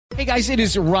Hey guys, it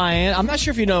is Ryan. I'm not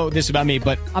sure if you know this about me,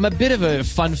 but I'm a bit of a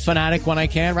fun fanatic when I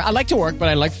can. I like to work, but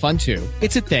I like fun too.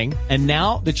 It's a thing. And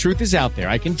now the truth is out there.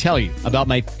 I can tell you about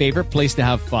my favorite place to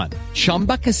have fun.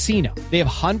 Chumba Casino. They have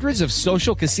hundreds of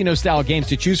social casino style games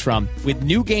to choose from with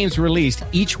new games released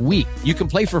each week. You can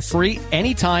play for free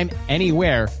anytime,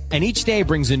 anywhere. And each day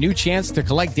brings a new chance to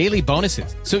collect daily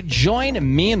bonuses. So join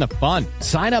me in the fun.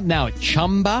 Sign up now at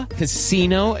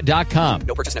ChumbaCasino.com.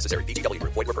 No purchase necessary. VGW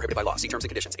Group. Void where prohibited by law. See terms and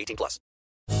conditions. 18+.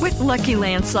 With Lucky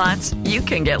Land Slots, you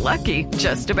can get lucky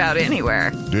just about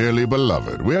anywhere. Dearly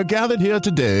beloved, we are gathered here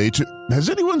today to... Has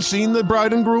anyone seen the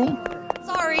bride and groom?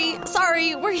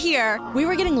 Sorry, we're here. We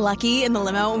were getting lucky in the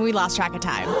limo and we lost track of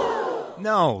time.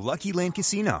 No, Lucky Land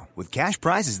Casino, with cash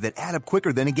prizes that add up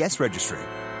quicker than a guest registry.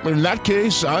 In that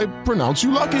case, I pronounce you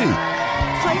lucky.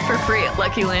 Play for free at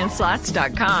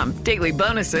LuckyLandSlots.com. Daily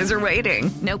bonuses are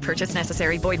waiting. No purchase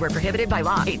necessary. Void where prohibited by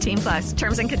law. 18+.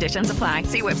 Terms and conditions apply.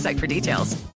 See website for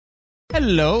details.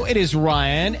 Hello, it is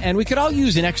Ryan, and we could all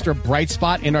use an extra bright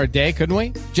spot in our day, couldn't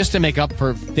we? Just to make up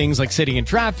for things like sitting in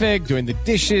traffic, doing the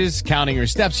dishes, counting your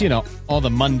steps, you know, all the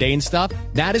mundane stuff.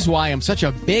 That is why I'm such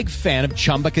a big fan of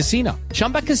Chumba Casino.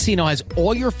 Chumba Casino has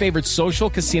all your favorite social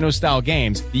casino-style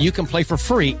games that you can play for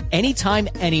free anytime,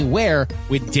 anywhere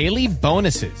with daily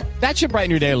bonuses. That should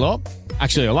brighten your day a little.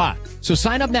 Actually, a lot. So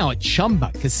sign up now at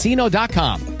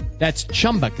ChumbaCasino.com. That's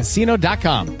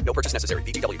ChumbaCasino.com. No purchase necessary.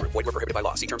 VGW Group. Void where prohibited by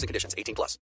law. See terms and conditions.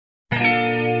 18+.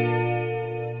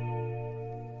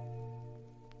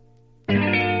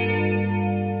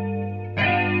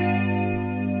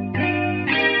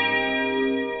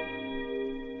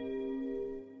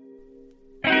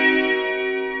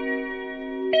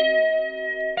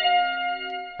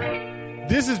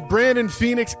 This is Brandon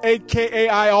Phoenix, a.k.a.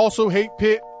 I Also Hate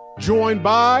Pitt, joined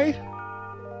by...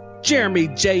 Jeremy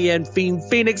J.N.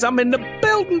 Phoenix. I'm in the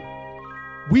building.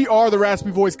 We are the Raspy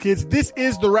Voice Kids. This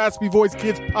is the Raspy Voice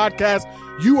Kids podcast.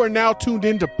 You are now tuned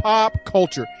into pop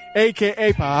culture,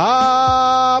 a.k.a.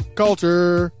 pop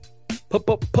culture.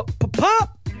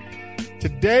 Pop.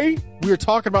 Today, we are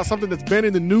talking about something that's been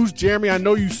in the news. Jeremy, I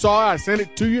know you saw it. I sent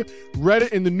it to you. Read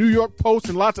it in the New York Post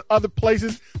and lots of other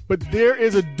places. But there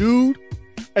is a dude,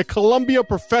 a Columbia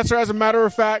professor, as a matter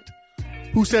of fact,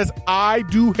 who says, I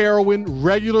do heroin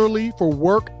regularly for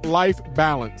work-life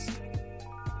balance.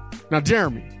 Now,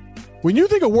 Jeremy, when you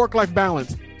think of work-life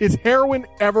balance, is heroin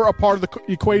ever a part of the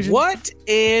equation? What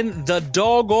in the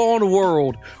doggone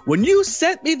world? When you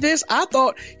sent me this, I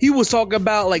thought he was talking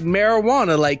about like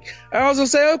marijuana. Like, I was going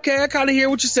to say, okay, I kind of hear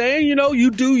what you're saying. You know,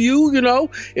 you do you know.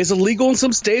 It's illegal in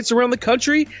some states around the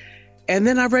country. And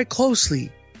then I read closely.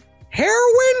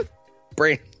 Heroin?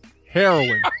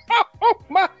 Heroin. Oh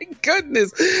my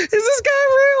goodness. Is this guy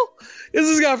real? Is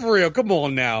this guy for real? Come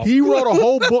on now. He wrote a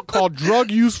whole book called Drug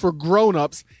Use for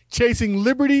Grown-Ups, Chasing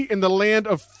Liberty in the Land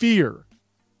of Fear.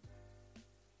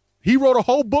 He wrote a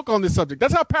whole book on this subject.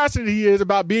 That's how passionate he is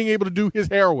about being able to do his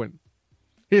heroin.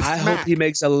 I hope he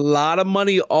makes a lot of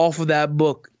money off of that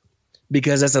book,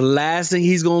 because that's the last thing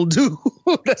he's going to do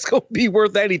that's going to be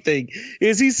worth anything.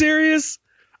 Is he serious?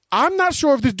 I'm not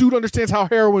sure if this dude understands how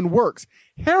heroin works.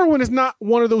 Heroin is not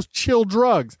one of those chill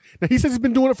drugs. Now, he says he's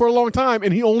been doing it for a long time,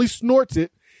 and he only snorts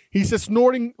it. He says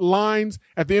snorting lines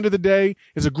at the end of the day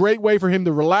is a great way for him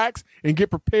to relax and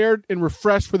get prepared and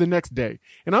refreshed for the next day.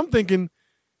 And I'm thinking,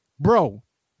 bro,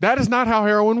 that is not how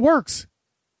heroin works.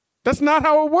 That's not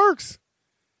how it works.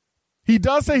 He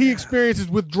does say he experiences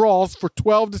withdrawals for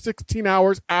 12 to 16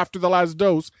 hours after the last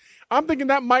dose. I'm thinking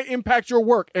that might impact your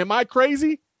work. Am I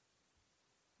crazy?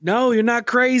 No, you're not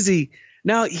crazy.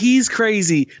 No, he's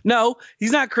crazy. No,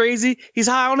 he's not crazy. He's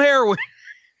high on heroin.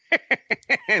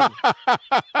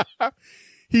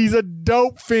 He's a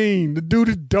dope fiend. The dude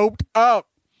is doped up.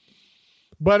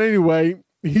 But anyway,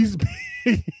 he's...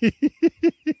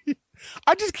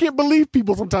 I just can't believe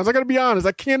people sometimes. I got to be honest.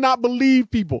 I cannot believe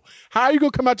people. How are you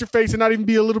going to come out your face and not even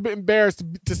be a little bit embarrassed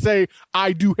to say,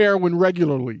 I do heroin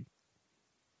regularly?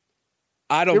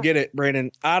 I don't get it,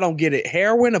 Brandon. I don't get it.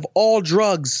 Heroin of all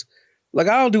drugs. Like,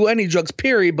 I don't do any drugs,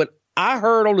 period. But I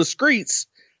heard on the streets.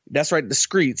 That's right, the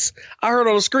streets. I heard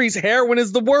on the streets, heroin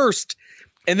is the worst.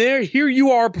 And here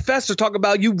you are, a professor, talking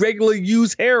about you regularly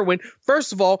use heroin.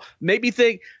 First of all, maybe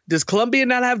think, does Columbia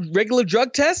not have regular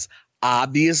drug tests?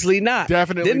 Obviously not.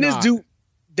 Definitely not.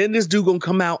 Then this dude gonna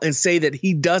come out and say that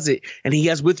he does it and he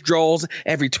has withdrawals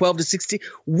every 12 to 16.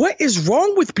 What is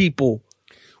wrong with people?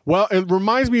 Well, it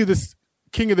reminds me of this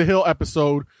King of the Hill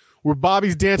episode where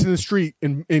Bobby's dancing in the street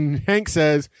and Hank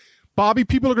says, Bobby,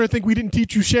 people are going to think we didn't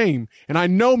teach you shame. And I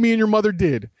know me and your mother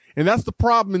did. And that's the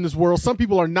problem in this world. Some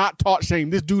people are not taught shame.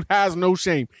 This dude has no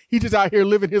shame. He's just out here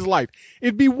living his life.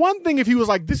 It'd be one thing if he was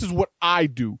like, this is what I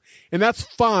do. And that's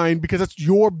fine because that's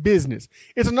your business.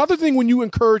 It's another thing when you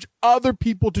encourage other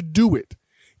people to do it.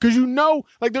 Because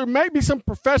like there may be some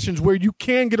professions where you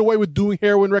can get away with doing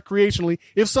heroin recreationally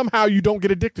if somehow you don't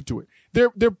get addicted to it.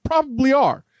 There probably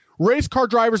are. Race car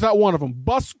drivers, not one of them.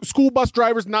 School bus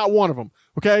drivers, not one of them.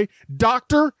 Okay?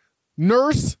 Doctor,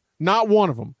 nurse, not one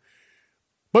of them.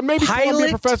 But maybe pilot,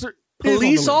 professor,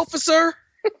 police officer,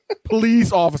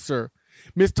 police officer,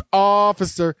 Mr.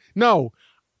 Officer. No,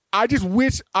 I just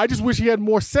wish he had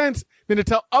more sense than to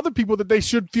tell other people that they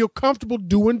should feel comfortable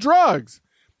doing drugs.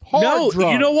 Drugs.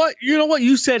 You know what?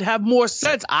 You said have more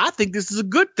sense. I think this is a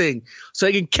good thing, so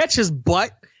he can catch his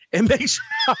butt and make sure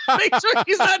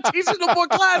he's not teaching no more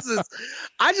classes.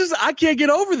 I can't get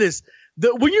over this.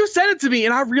 When you said it to me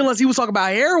and I realized he was talking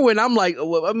about heroin, I'm like,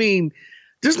 well, I mean,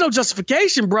 there's no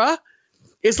justification, bruh.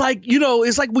 It's like,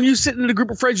 when you sit in a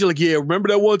group of friends, you're like, yeah, remember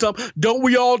that one time? Don't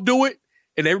we all do it?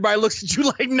 And everybody looks at you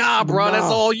like, nah, bro, that's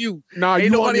all you. Nah,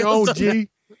 ain't you on your own, G.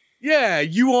 Yeah,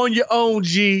 you on your own,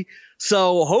 G.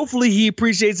 So hopefully he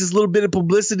appreciates this little bit of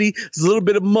publicity, this little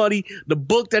bit of money, the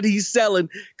book that he's selling,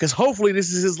 because hopefully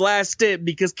this is his last stint,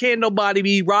 because can't nobody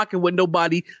be rocking with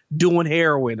nobody doing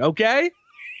heroin, okay?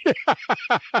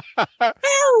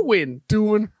 Heroin.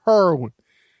 Doing heroin.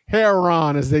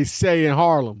 Heron, as they say in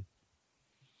Harlem.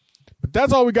 But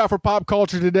that's all we got for pop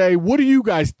culture today. What do you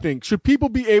guys think? Should people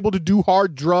be able to do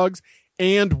hard drugs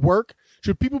and work?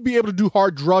 Should people be able to do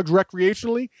hard drugs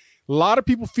recreationally? A lot of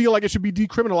people feel like it should be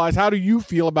decriminalized. How do you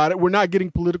feel about it? We're not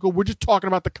getting political. We're just talking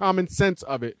about the common sense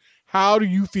of it. How do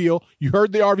you feel? You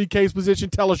heard the RVK's position.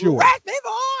 Tell us yours.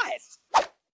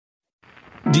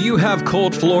 Do you have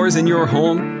cold floors in your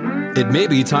home? It may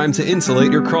be time to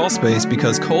insulate your crawl space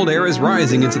because cold air is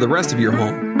rising into the rest of your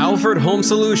home. Alfred Home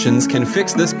Solutions can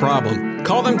fix this problem.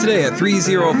 Call them today at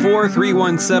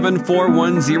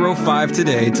 304-317-4105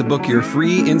 today to book your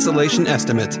free insulation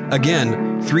estimate.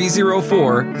 Again,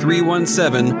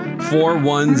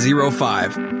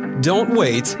 304-317-4105. Don't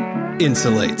wait,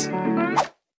 insulate.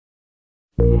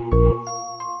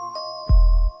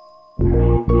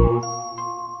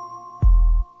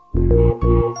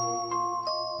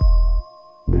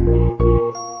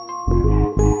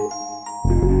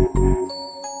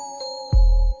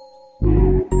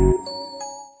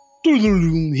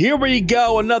 Here we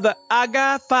go. Another I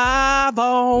got 5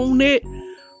 on it.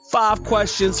 5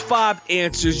 questions, 5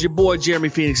 answers. Your boy Jeremy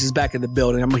Phoenix is back in the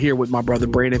building. I'm here with my brother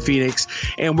Brandon Phoenix,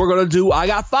 and we're going to do I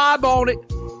got 5 on it.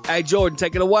 Hey, Jordan,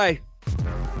 take it away.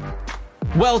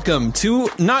 Welcome to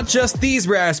not just these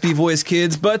raspy voice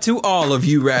kids, but to all of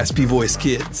you raspy voice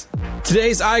kids.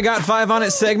 Today's I Got 5 on It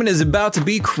segment is about to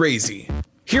be crazy.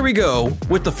 Here we go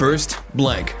with the first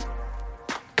blank.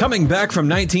 Coming back from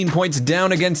 19 points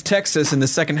down against Texas in the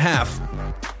second half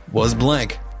was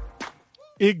blank.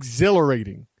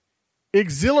 Exhilarating.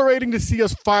 Exhilarating to see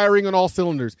us firing on all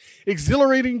cylinders.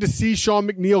 Exhilarating to see Sean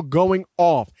McNeil going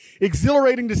off.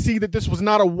 Exhilarating to see that this was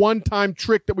not a one-time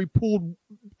trick that we pulled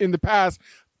in the past,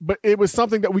 but it was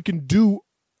something that we can do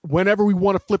whenever we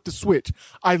want to flip the switch.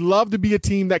 I love to be a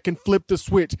team that can flip the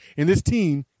switch, and this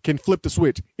team can flip the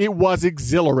switch. It was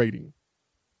exhilarating.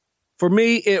 For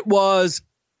me, it was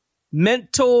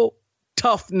mental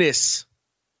toughness.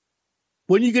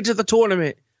 When you get to the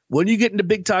tournament, when you get into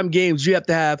big time games, you have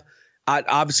to have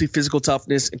obviously physical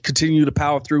toughness and continue to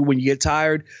power through when you get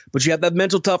tired, but you have that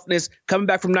mental toughness coming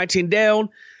back from 19 down.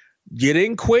 You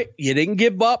didn't quit. You didn't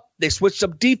give up. They switched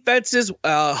up defenses.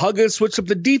 Huggins switched up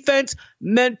the defense.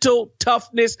 Mental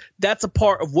toughness. That's a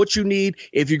part of what you need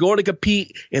if you're going to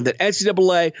compete in the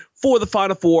NCAA for the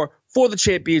Final Four, for the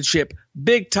championship.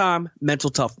 Big time mental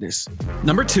toughness.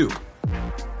 Number 2.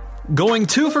 Going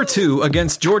 2 for 2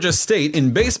 against Georgia State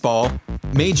in baseball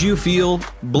made you feel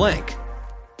blank.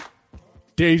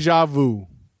 Deja vu.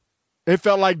 It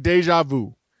felt like deja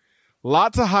vu.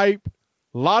 Lots of hype,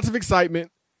 lots of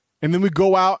excitement, and then we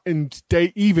go out and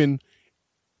stay even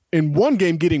in one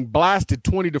game getting blasted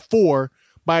 20-4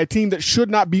 by a team that should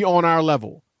not be on our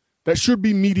level, that should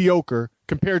be mediocre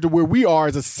compared to where we are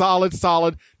as a solid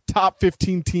top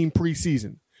 15 team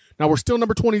preseason. Now, we're still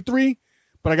number 23,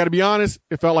 but I got to be honest,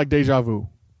 it felt like deja vu.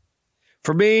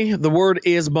 For me, the word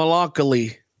is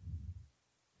melancholy.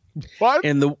 What?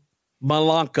 And the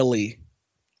melancholy.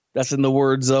 That's in the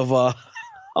words of, oh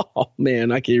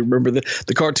man, I can't remember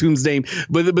the cartoon's name,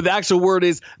 but the actual word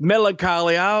is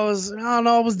melancholy. I was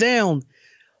down.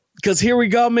 Because here we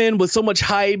go, man, with so much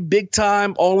hype, big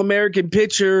time, All-American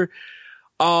pitcher.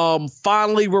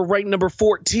 Finally, we're ranked number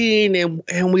 14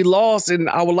 and we lost. And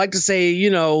I would like to say,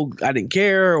 I didn't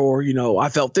care or, I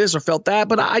felt this or felt that,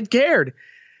 but I cared.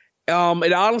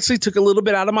 It honestly took a little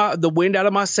bit the wind out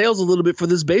of my sails a little bit for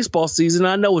this baseball season.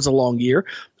 I know it's a long year.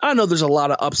 I know there's a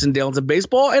lot of ups and downs in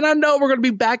baseball, and I know we're going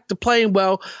to be back to playing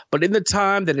well. But in the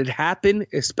time that it happened,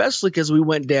 especially because we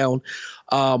went down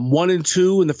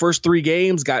 1-2 in the first 3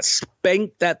 games, got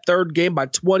spanked that third game by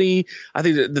 20. I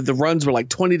think the runs were like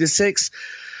 20-6.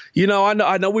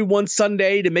 I know we won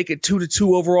Sunday to make it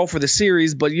 2-2 overall for the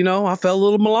series, but I felt a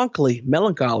little melancholy,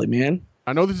 man.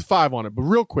 I know this is 5 on it, but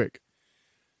real quick.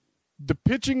 The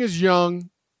pitching is young.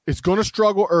 It's going to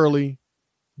struggle early.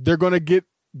 They're going to get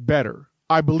better.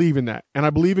 I believe in that. And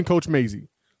I believe in Coach Mazey.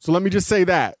 So let me just say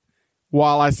that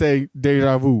while I say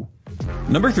deja vu.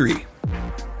 Number 3.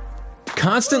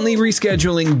 Constantly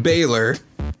rescheduling Baylor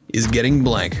is getting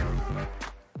blank.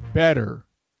 Better.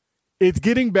 It's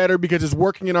getting better because it's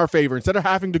working in our favor. Instead of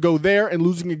having to go there and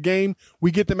losing a game, we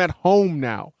get them at home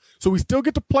now. So we still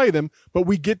get to play them, but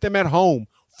we get them at home.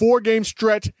 4-game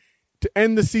stretch to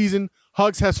end the season.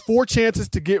 Hugs has 4 chances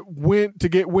to get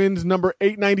wins number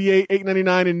 898,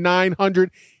 899, and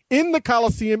 900 in the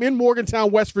Coliseum in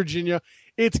Morgantown, West Virginia.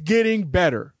 It's getting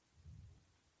better.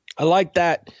 I like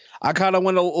that. I kind of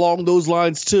went along those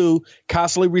lines too.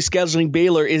 Constantly rescheduling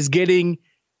Baylor is getting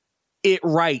it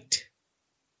right.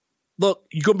 Look,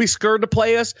 you're going to be scared to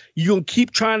play us. You're going to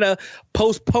keep trying to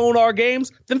postpone our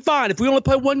games. Then fine. If we only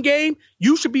play 1 game,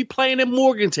 you should be playing in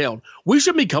Morgantown. We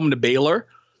shouldn't be coming to Baylor.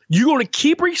 You're going to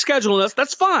keep rescheduling us.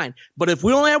 That's fine. But if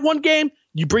we only have 1 game,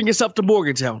 you bring us up to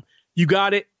Morgantown. You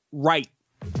got it right.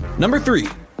 Number 3.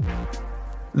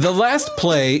 The last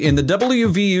play in the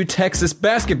WVU Texas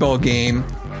basketball game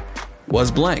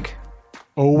was blank.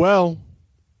 Oh, well.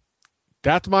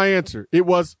 That's my answer. It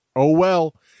was, oh,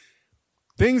 well.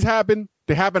 Things happen.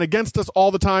 They happen against us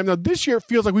all the time. Now, this year, it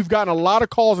feels like we've gotten a lot of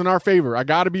calls in our favor. I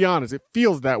got to be honest. It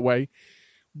feels that way.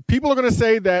 People are going to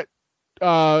say that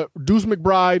Deuce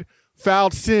McBride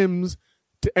fouled Sims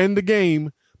to end the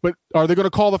game, but are they going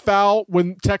to call the foul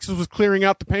when Texas was clearing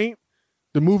out the paint,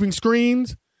 the moving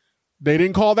screens? They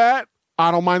didn't call that.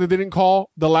 I don't mind that they didn't call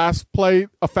the last play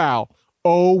a foul.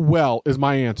 Oh, well, is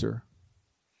my answer.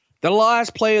 The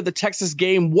last play of the Texas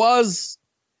game was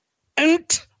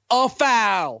a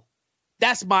foul.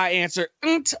 That's my answer.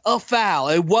 A foul.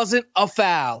 It wasn't a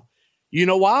foul. You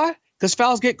know why? Because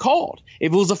fouls get called.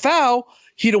 If it was a foul,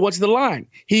 he'd have went to the line.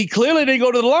 He clearly didn't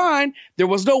go to the line. There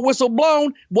was no whistle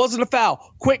blown. Wasn't a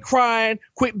foul. Quit crying.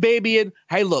 Quit babying.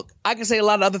 Hey, look, I can say a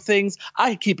lot of other things.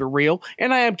 I keep it real,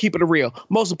 and I am keeping it real.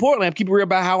 Most importantly, I'm keeping it real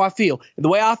about how I feel. And the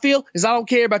way I feel is I don't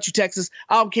care about you, Texas.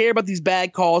 I don't care about these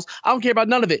bad calls. I don't care about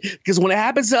none of it. Because when it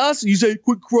happens to us, you say,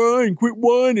 quit crying, quit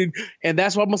whining. And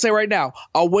that's what I'm going to say right now.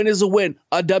 A win is a win.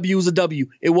 A W is a W.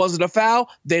 It wasn't a foul.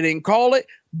 They didn't call it.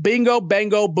 Bingo,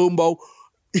 bango, boombo.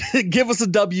 Give us a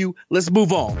W. Let's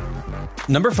move on.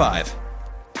 Number 5.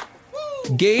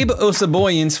 Gabe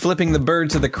Osaboyan's flipping the bird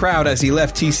to the crowd as he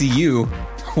left TCU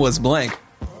was blank.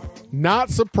 Not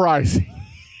surprising.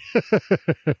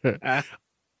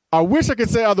 I wish I could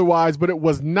say otherwise, but it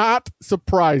was not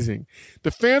surprising.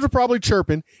 The fans were probably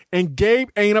chirping, and Gabe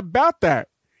ain't about that.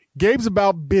 Gabe's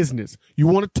about business. You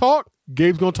want to talk?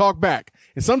 Gabe's going to talk back.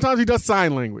 And sometimes he does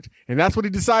sign language, and that's what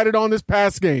he decided on this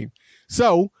past game.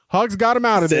 So Hugs got him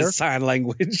out of there. Sign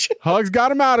language. Hugs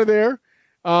got him out of there.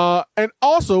 And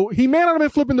also, he may not have been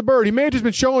flipping the bird. He may have just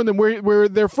been showing them where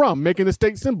they're from, making the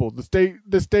state symbol,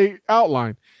 the state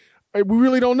outline. We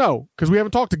really don't know because we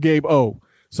haven't talked to Gabe O.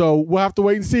 So we'll have to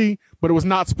wait and see. But it was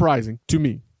not surprising to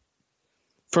me.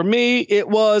 For me, it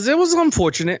was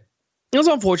unfortunate. It was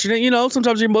unfortunate.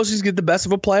 Sometimes your emotions get the best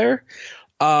of a player.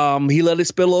 He let it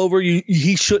spill over.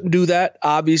 He shouldn't do that.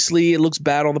 Obviously, it looks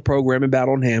bad on the program and bad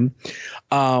on him.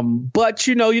 But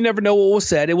you never know what was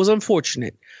said. It was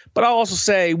unfortunate. But I'll also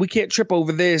say we can't trip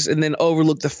over this and then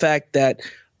overlook the fact that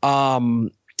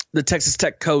the Texas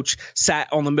Tech coach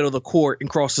sat on the middle of the court and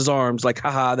crossed his arms like,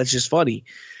 haha, that's just funny.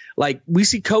 Like, we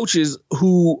see coaches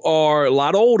who are a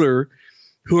lot older,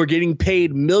 who are getting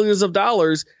paid millions of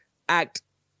dollars, act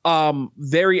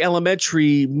very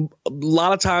elementary a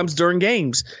lot of times during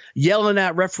games, yelling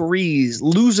at referees,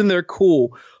 losing their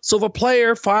cool. So if a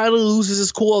player finally loses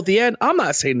his cool at the end, I'm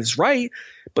not saying it's right,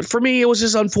 but for me, it was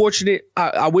just unfortunate.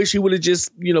 I wish he would have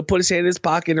just, put his hand in his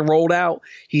pocket and rolled out.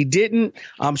 He didn't.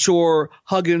 I'm sure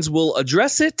Huggins will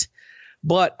address it,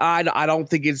 but I don't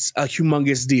think it's a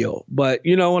humongous deal. But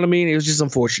you know what I mean? It was just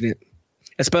unfortunate,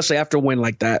 especially after a win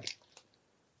like that.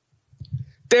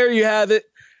 There you have it.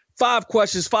 5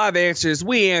 questions, 5 answers.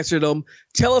 We answered them.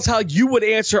 Tell us how you would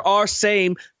answer our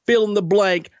same fill in the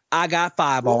blank. I got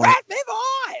 5 on it. Raspy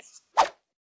voice.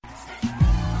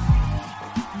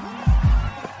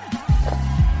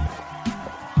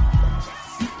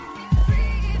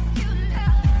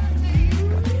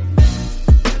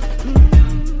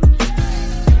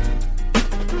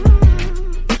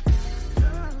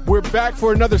 We're back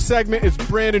for another segment. It's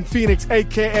Brandon Phoenix,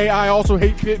 a.k.a. I Also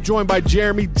Hate Pitt, joined by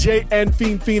Jeremy J.N.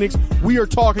 Fiend Phoenix. We are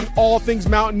talking all things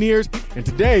Mountaineers, and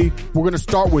today we're going to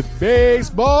start with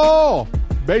baseball.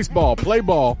 Baseball, play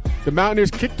ball. The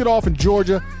Mountaineers kicked it off in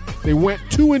Georgia. They went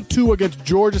 2-2 against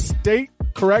Georgia State.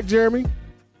 Correct, Jeremy?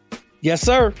 Yes,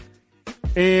 sir.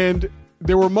 And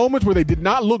there were moments where they did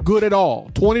not look good at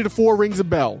all. 20-4 rings a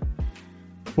bell.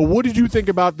 But what did you think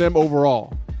about them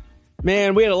overall?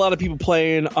 Man, we had a lot of people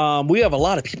playing. We have a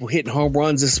lot of people hitting home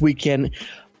runs this weekend.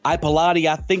 Ipolati,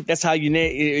 I think that's how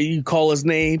you call his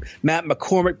name. Matt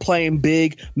McCormick playing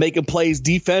big, making plays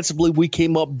defensively. We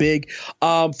came up big.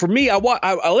 For me, I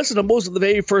listened to most of the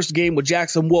very first game with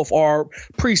Jackson Wolf, our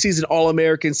preseason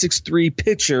All-American 6'3"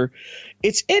 pitcher.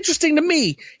 It's interesting to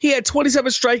me. He had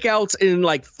 27 strikeouts and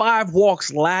like 5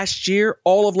 walks last year,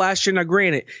 all of last year. Now,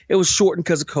 granted, it was shortened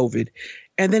because of COVID.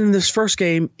 And then in this first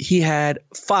game, he had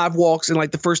 5 walks in like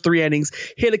the first 3 innings,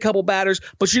 hit a couple batters.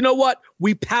 But you know what?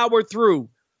 We powered through.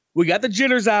 We got the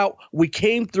jitters out. We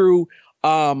came through.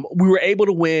 We were able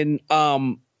to win.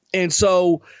 And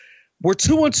so we're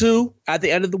 2-2 at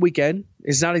the end of the weekend.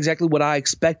 It's not exactly what I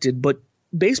expected, but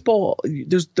baseball,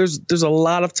 there's a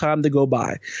lot of time to go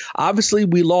by. Obviously,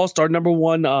 we lost our number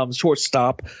one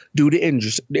shortstop due to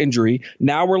injury.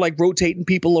 Now we're like rotating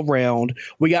people around.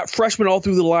 We got freshmen all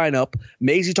through the lineup.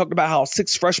 Maisie talked about how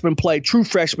 6 freshmen played, true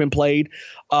freshmen played.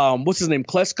 What's his name?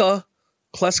 Kleskla.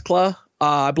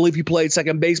 I believe he played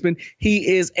second baseman.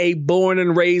 He is a born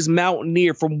and raised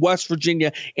Mountaineer from West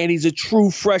Virginia, and he's a true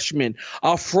freshman,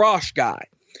 a Frosh guy.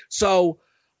 So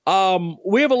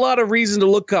we have a lot of reason to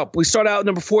look up. We start out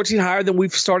number 14 higher than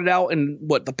we've started out in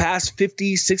the past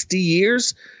 50, 60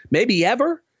 years, maybe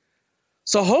ever.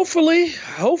 So hopefully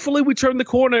we turn the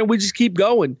corner and we just keep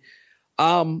going.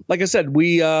 Like I said,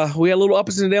 we had a little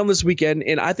ups and downs this weekend,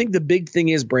 and I think the big thing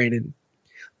is, Brandon,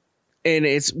 and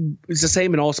it's the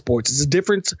same in all sports. It's a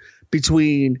difference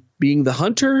between being the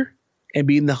hunter and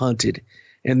being the hunted.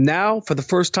 And now, for the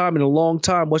first time in a long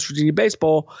time, West Virginia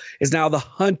baseball is now the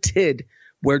hunted,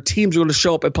 where teams are going to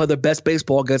show up and play their best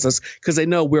baseball against us because they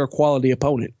know we're a quality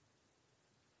opponent.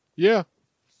 Yeah.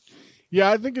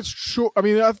 Yeah, I think it's true. I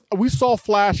mean, we saw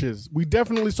flashes. We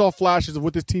definitely saw flashes of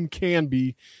what this team can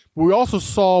be, but we also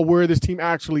saw where this team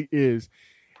actually is.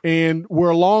 And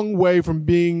we're a long way from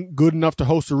being good enough to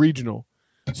host a regional.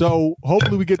 So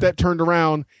hopefully we get that turned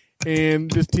around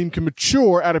and this team can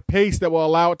mature at a pace that will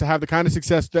allow it to have the kind of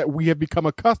success that we have become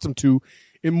accustomed to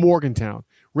in Morgantown.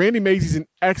 Randy Mazey's an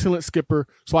excellent skipper,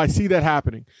 so I see that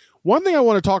happening. One thing I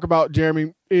want to talk about,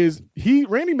 Jeremy, is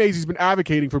Randy Mazey's been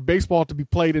advocating for baseball to be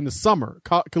played in the summer,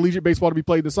 collegiate baseball to be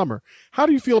played in the summer. How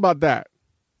do you feel about that?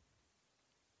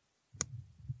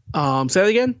 Say that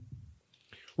again?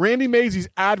 Randy Mazey's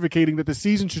advocating that the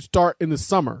season should start in the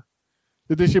summer,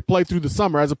 that they should play through the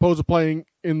summer as opposed to playing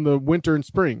in the winter and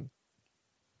spring.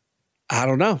 I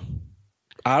don't know.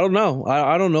 I don't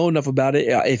know enough about it.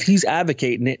 If he's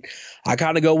advocating it, I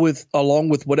kind of go along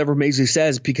with whatever Maisie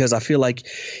says, because I feel like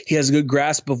he has a good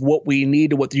grasp of what we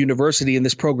need and what the university and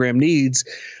this program needs,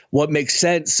 what makes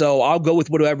sense. So I'll go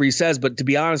with whatever he says. But to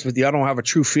be honest with you, I don't have a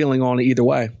true feeling on it either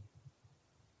way.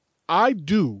 I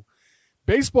do.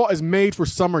 Baseball is made for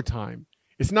summertime.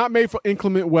 It's not made for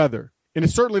inclement weather. And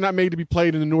it's certainly not made to be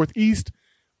played in the Northeast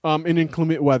in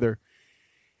inclement weather.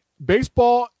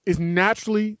 Baseball is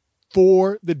naturally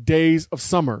for the days of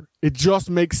summer. It just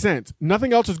makes sense.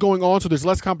 Nothing else is going on, so there's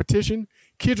less competition.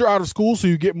 Kids are out of school, so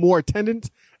you get more attendance.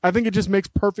 I think it just makes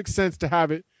perfect sense to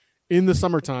have it in the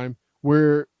summertime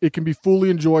where it can be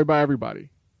fully enjoyed by everybody.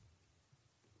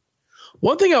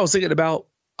 One thing I was thinking about,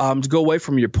 to go away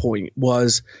from your point,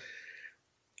 was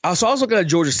I was looking at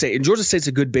Georgia State, and Georgia State's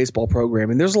a good baseball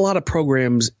program, and there's a lot of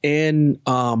programs in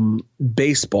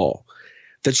baseball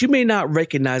that you may not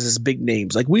recognize as big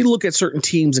names. Like, we look at certain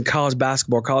teams in college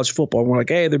basketball, college football, and we're like,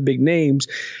 hey, they're big names.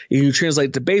 And you translate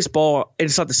it to baseball, and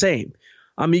it's not the same.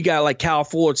 I mean, you got like Cal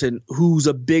Fullerton, who's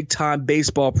a big-time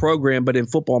baseball program, but in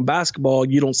football and basketball,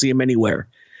 you don't see him anywhere.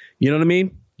 You know what I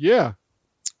mean? Yeah.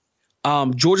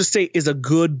 Georgia State is a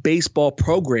good baseball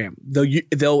program,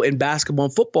 though in basketball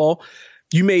and football,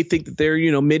 you may think that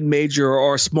they're, mid-major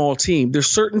or a small team. There's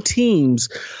certain teams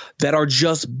that are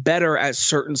just better at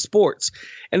certain sports.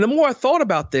 And the more I thought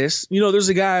about this, there's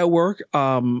a guy at work,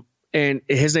 and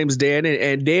his name's Dan,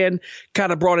 and Dan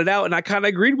kind of brought it out, and I kind of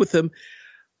agreed with him.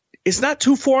 it's not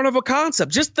too foreign of a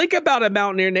concept. Just think about it,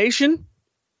 Mountaineer Nation.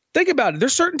 Think about it.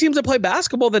 There's certain teams that play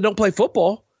basketball that don't play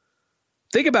football.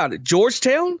 Think about it.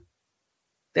 Georgetown,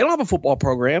 they don't have a football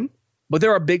program, but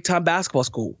they're a big-time basketball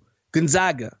school.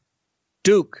 Gonzaga,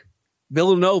 Duke,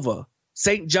 Villanova,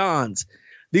 St. John's.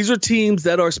 These are teams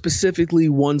that are specifically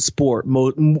one sport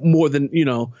more than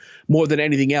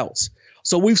anything else.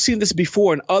 So we've seen this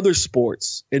before in other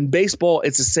sports. In baseball,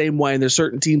 it's the same way, and there's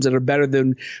certain teams that are better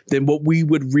than what we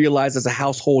would realize as a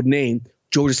household name.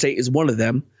 Georgia State is one of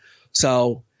them.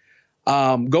 So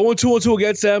going 2-2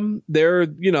 against them, they're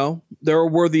a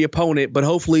worthy opponent, but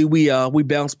hopefully we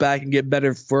bounce back and get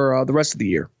better for the rest of the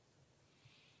year.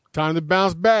 Time to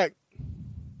bounce back.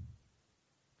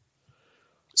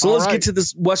 So let's get to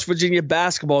this West Virginia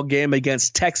basketball game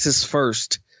against Texas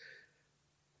first.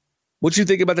 What you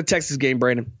think about the Texas game,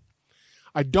 Brandon?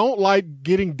 I don't like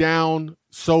getting down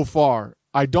so far.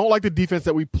 I don't like the defense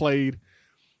that we played,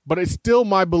 but it's still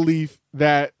my belief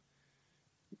that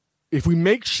if we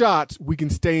make shots, we can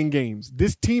stay in games.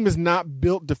 This team is not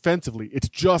built defensively. It's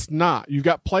just not. You've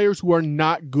got players who are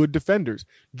not good defenders.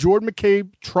 Jordan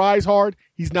McCabe tries hard.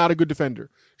 He's not a good defender.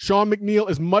 Sean McNeil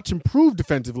is much improved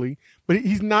defensively, but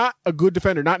he's not a good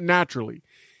defender, not naturally.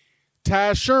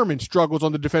 Taz Sherman struggles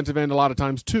on the defensive end a lot of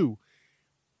times too.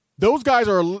 Those guys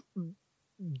are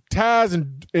Taz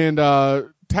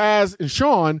and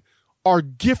Sean are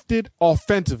gifted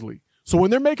offensively. So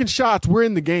when they're making shots, we're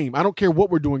in the game. I don't care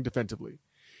what we're doing defensively.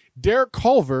 Derek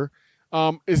Culver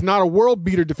is not a world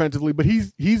beater defensively, but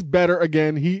he's better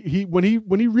again. He when he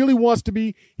really wants to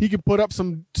be, he can put up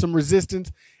some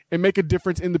resistance and make a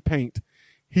difference in the paint.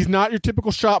 He's not your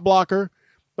typical shot blocker,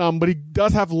 but he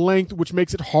does have length, which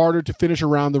makes it harder to finish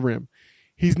around the rim.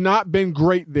 He's not been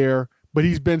great there, but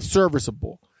he's been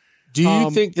serviceable. Do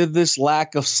you think that this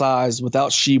lack of size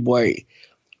without Sheboy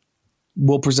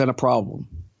will present a problem?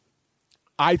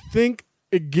 I think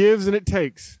it gives and it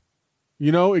takes.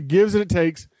 It gives and it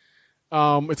takes.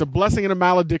 It's a blessing and a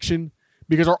malediction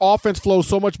because our offense flows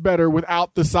so much better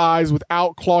without the size,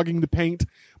 without clogging the paint.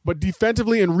 But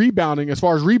defensively and rebounding, as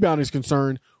far as rebounding is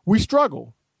concerned, we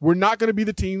struggle. We're not going to be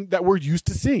the team that we're used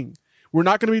to seeing. We're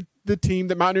not going to be the team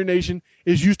that Mountaineer Nation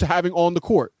is used to having on the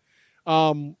court.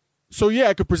 So, yeah,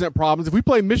 it could present problems. If we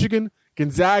play Michigan,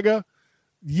 Gonzaga,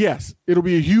 yes, it'll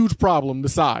be a huge problem, the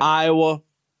size. Iowa.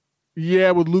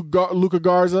 Yeah, with Luka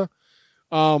Garza.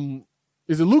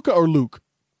 Is it Luka or Luke?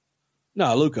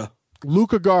 No, Luka.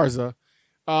 Luka Garza.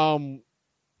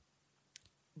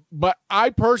 But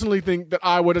I personally think that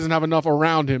Iowa doesn't have enough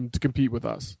around him to compete with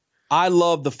us. I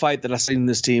love the fight that I've seen in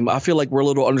this team. I feel like we're a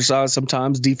little undersized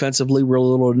sometimes. Defensively, we're a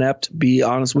little inept, to be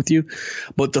honest with you.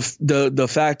 But the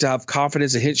fact to have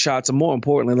confidence and hit shots, and more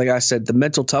importantly, like I said, the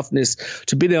mental toughness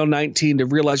to be down 19, to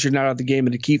realize you're not out of the game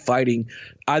and to keep fighting,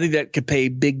 I think that could pay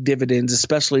big dividends,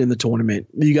 especially in the tournament.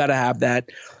 You got to have that.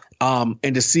 And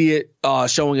to see it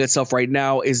showing itself right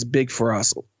now is big for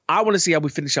us. I want to see how we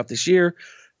finish up this year,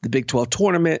 the Big 12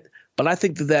 tournament. But I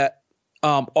think that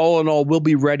all in all, we'll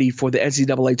be ready for the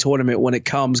NCAA tournament when it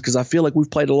comes, because I feel like we've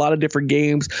played a lot of different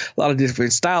games, a lot of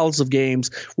different styles of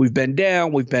games. We've been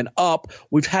down, we've been up,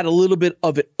 we've had a little bit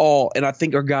of it all, and I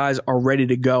think our guys are ready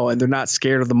to go, and they're not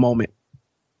scared of the moment.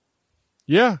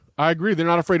 Yeah, I agree. They're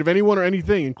not afraid of anyone or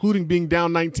anything, including being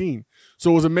down 19.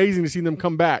 So it was amazing to see them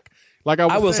come back. Like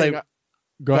I will say,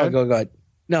 go ahead. Go ahead.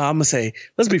 No, I'm gonna say,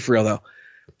 let's be for real though.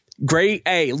 Great.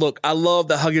 Hey, look, I love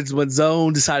that Huggins went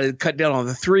zone, decided to cut down on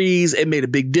the threes. It made a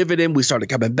big dividend. We started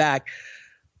coming back.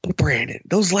 But Brandon,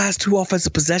 those last two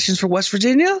offensive possessions for West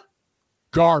Virginia?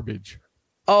 Garbage.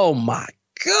 Oh, my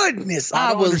goodness.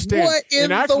 I don't understand. What in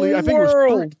and actually, the I think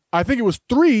world? I think it was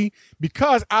three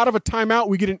because out of a timeout,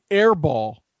 we get an air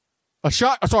ball. A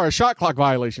shot clock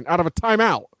violation out of a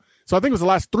timeout. So I think it was the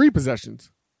last three possessions.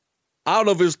 I don't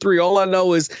know if it was three. All I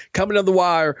know is coming down the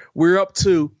wire, we're up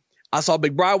 2. I saw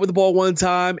McBride with the ball one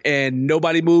time and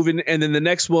nobody moving. And then the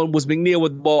next one was McNeil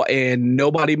with the ball and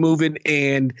nobody moving.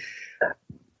 And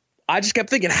I just kept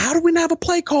thinking, how do we not have a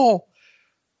play call?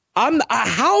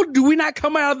 How do we not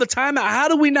come out of the timeout? How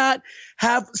do we not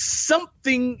have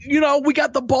something? We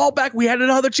got the ball back. We had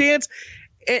another chance.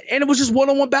 And it was just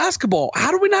one-on-one basketball.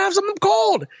 How do we not have something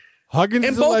called? Huggins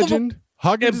is a legend.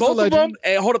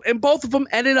 And both of them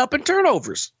ended up in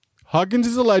turnovers. Huggins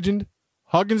is a legend.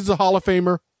 Huggins is a Hall of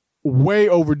Famer. Way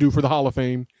overdue for the Hall of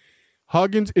Fame.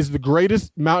 Huggins is the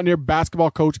greatest Mountaineer basketball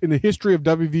coach in the history of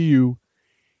WVU.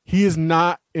 He is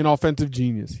not an offensive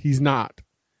genius. He's not.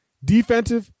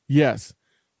 Defensive, yes.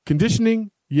 Conditioning,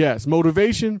 yes.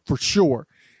 Motivation, for sure.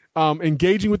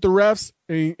 Engaging with the refs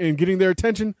and getting their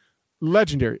attention,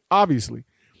 legendary, obviously.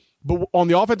 But on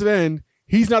the offensive end,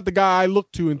 he's not the guy I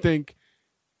look to and think,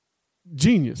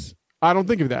 genius. I don't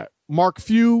think of that. Mark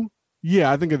Few,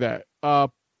 yeah, I think of that.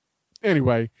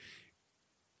 Anyway,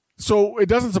 so it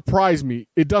doesn't surprise me.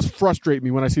 It does frustrate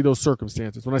me when I see those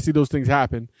circumstances, when I see those things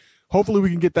happen. Hopefully we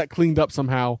can get that cleaned up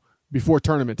somehow before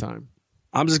tournament time.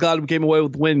 I'm just glad we came away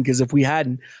with the win, because if we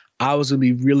hadn't, I was going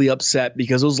to be really upset,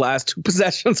 because those last 2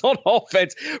 possessions on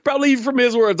offense, probably even from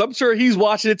his words, I'm sure he's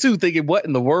watching it too, thinking, what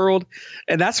in the world?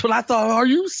 And that's when I thought, are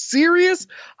you serious?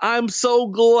 I'm so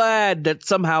glad that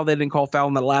somehow they didn't call foul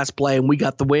on that last play and we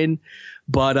got the win.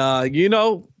 But,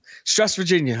 stress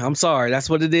Virginia. I'm sorry. That's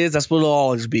what it is. That's what it'll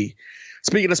always be.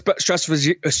 Speaking of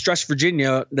stress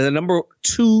Virginia, the number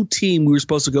 2 team we were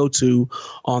supposed to go to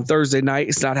on Thursday night,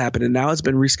 it's not happening now. It's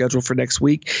been rescheduled for next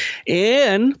week.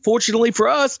 And fortunately for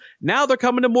us, now they're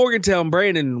coming to Morgantown.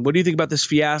 Brandon, what do you think about this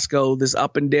fiasco, this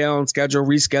up and down schedule,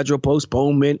 reschedule,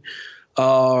 postponement,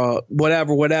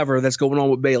 whatever that's going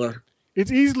on with Baylor?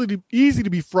 It's easy to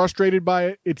be frustrated by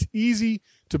it. It's easy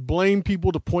to blame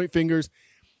people, to point fingers.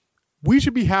 We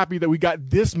should be happy that we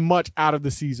got this much out of the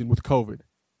season with COVID.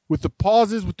 With the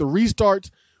pauses, with the restarts,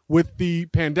 with the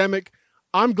pandemic,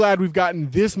 I'm glad we've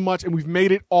gotten this much and we've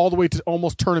made it all the way to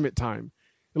almost tournament time.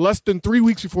 In less than 3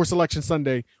 weeks before Selection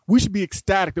Sunday, we should be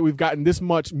ecstatic that we've gotten this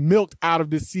much milked out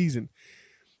of this season.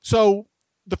 So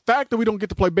the fact that we don't get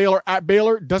to play Baylor at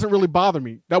Baylor doesn't really bother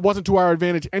me. That wasn't to our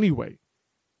advantage anyway.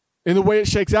 In the way it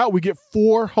shakes out, we get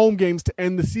 4 home games to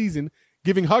end the season,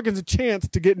 giving Huggins a chance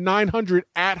to get 900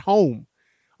 at home.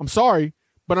 I'm sorry,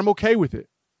 but I'm okay with it.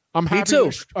 I'm happy.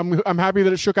 Me too. I'm happy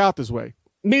that it shook out this way.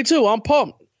 Me too. I'm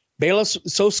pumped. Baylor's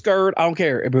so scared. I don't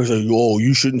care. Everybody's like, "Oh,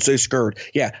 you shouldn't say scared."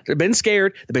 Yeah, they've been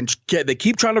scared. They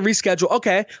keep trying to reschedule.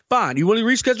 Okay, fine. You want to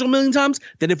reschedule a million times?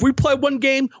 Then if we play one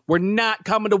game, we're not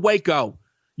coming to Waco.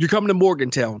 You're coming to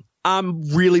Morgantown. I'm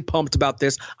really pumped about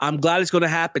this. I'm glad it's going to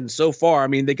happen so far. I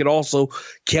mean, they could also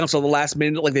cancel the last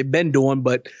minute like they've been doing,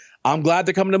 but I'm glad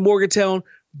they're coming to Morgantown.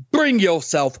 Bring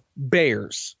yourself,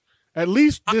 Bears. At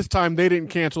least this time they didn't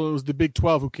cancel. It was the Big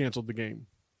 12 who canceled the game.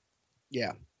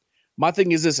 Yeah. My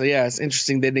thing is this. Yeah, it's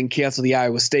interesting they didn't cancel the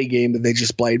Iowa State game that they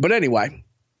just played. But anyway.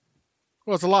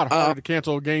 Well, it's a lot harder to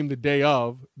cancel a game the day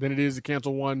of than it is to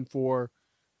cancel one for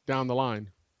down the line.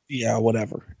 Yeah,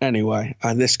 whatever. Anyway,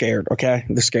 they're scared, okay?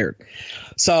 They're scared.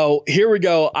 So here we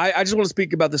go. I just want to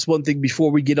speak about this one thing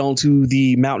before we get on to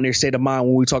the Mountaineer state of mind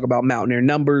when we talk about Mountaineer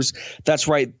numbers. That's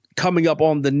right. Coming up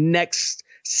on the next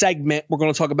segment, we're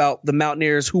going to talk about the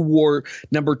Mountaineers who wore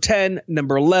number 10,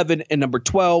 number 11, and number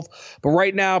 12. But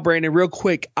right now, Brandon, real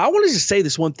quick, I want to just say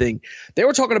this one thing. They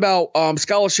were talking about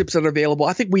scholarships that are available.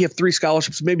 I think we have 3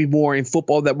 scholarships, maybe more in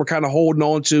football that we're kind of holding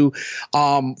on to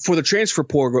for the transfer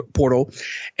portal.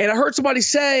 And I heard somebody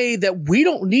say that we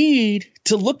don't need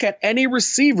to look at any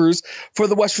receivers for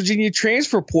the West Virginia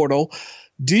transfer portal.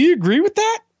 Do you agree with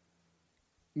that?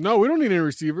 No, we don't need any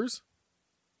receivers.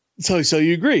 So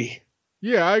you agree?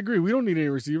 Yeah, I agree. We don't need any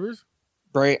receivers.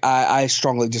 Right. I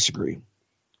strongly disagree.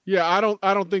 Yeah, I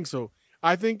don't think so.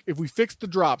 I think if we fix the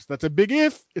drops, that's a big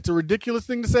if. It's a ridiculous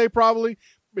thing to say, probably.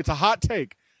 It's a hot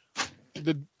take.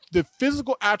 The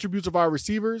physical attributes of our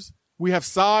receivers, we have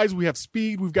size, we have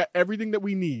speed, we've got everything that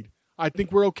we need. I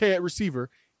think we're okay at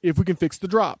receiver if we can fix the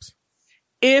drops.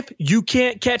 If you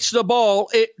can't catch the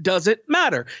ball, it doesn't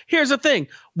matter. Here's the thing.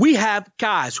 We have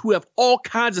guys who have all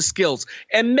kinds of skills,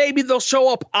 and maybe they'll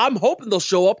show up. I'm hoping they'll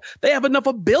show up. They have enough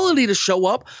ability to show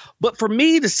up. But for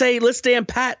me to say, let's stand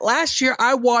pat, last year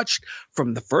I watched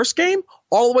from the first game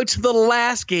all the way to the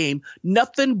last game,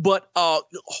 nothing but a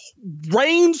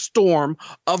rainstorm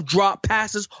of drop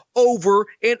passes over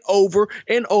and over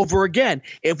and over again.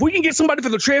 If we can get somebody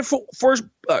from the transfer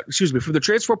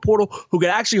portal who can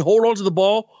actually hold on to the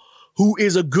ball, who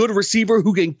is a good receiver,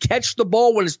 who can catch the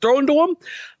ball when it's thrown to him,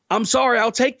 I'm sorry,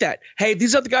 I'll take that. Hey, if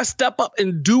these other guys step up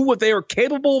and do what they are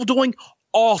capable of doing,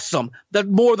 awesome. The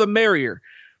more the merrier.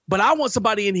 But I want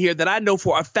somebody in here that I know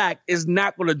for a fact is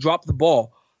not going to drop the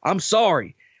ball. I'm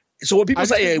sorry. So when people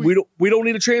say, hey, we don't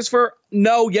need a transfer,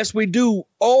 no, yes, we do.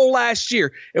 All last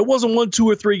year, it wasn't 1, 2,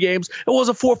 or 3 games. It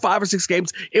wasn't 4, 5, or 6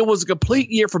 games. It was a complete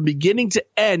year from beginning to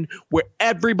end where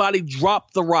everybody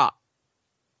dropped the rock.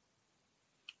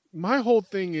 My whole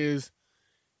thing is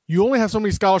you only have so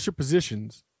many scholarship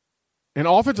positions, and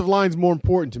offensive line is more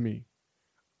important to me.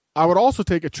 I would also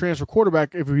take a transfer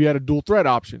quarterback if we had a dual threat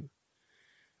option.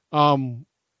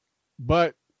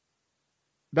 But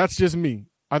that's just me.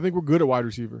 I think we're good at wide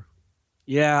receiver.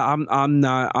 Yeah, I'm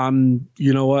not.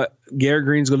 You know what? Garrett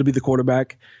Green's going to be the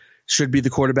quarterback. Should be the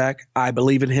quarterback. I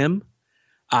believe in him.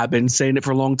 I've been saying it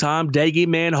for a long time. Daggy,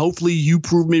 man, hopefully you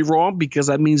prove me wrong, because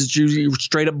that means that you're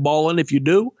straight up balling if you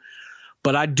do.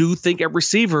 But I do think at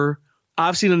receiver,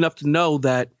 I've seen enough to know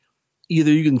that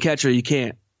either you can catch or you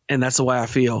can't. And that's the way I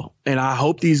feel. And I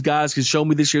hope these guys can show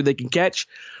me this year they can catch.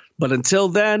 But until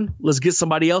then, let's get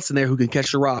somebody else in there who can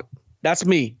catch the rock. That's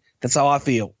me. That's how I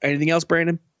feel. Anything else,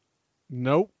 Brandon?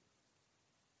 Nope.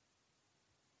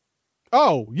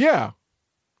 Oh, yeah.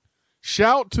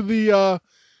 Shout to the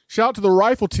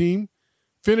rifle team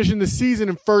finishing the season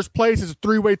in first place. It's a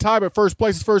 3-way tie, but first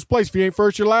place is first place. If you ain't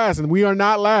first, you're last, and we are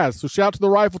not last. So shout to the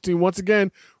rifle team once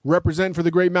again, representing for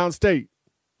the Great Mountain State.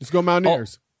 Let's go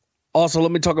Mountaineers. Also,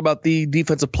 let me talk about the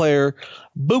defensive player,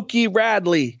 Buki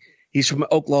Radley. He's from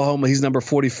Oklahoma. He's number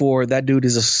 44. That dude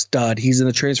is a stud. He's in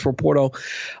the transfer portal.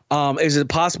 Is it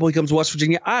possible he comes to West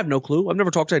Virginia? I have no clue. I've never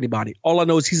talked to anybody. All I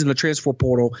know is he's in the transfer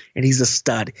portal, and he's a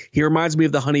stud. He reminds me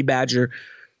of the Honey Badger.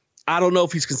 I don't know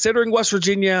if he's considering West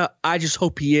Virginia. I just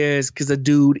hope he is, because the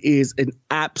dude is an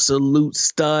absolute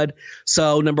stud.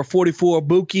 So number 44,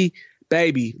 Buki,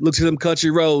 baby, look to them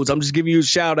country roads. I'm just giving you a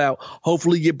shout out.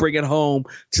 Hopefully you bring it home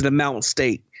to the Mountain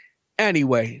State.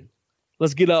 Anyway,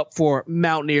 let's get up for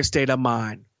Mountaineer State of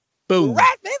Mind. Boom.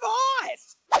 Raspy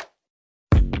Voice.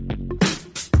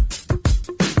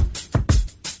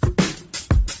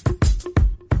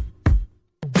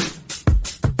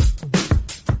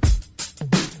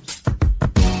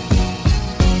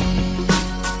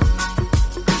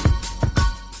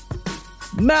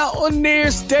 Mountaineer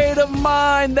State of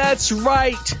Mind. That's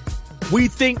right. We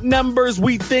think numbers,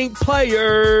 we think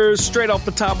players. Straight off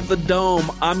the top of the dome,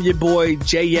 I'm your boy,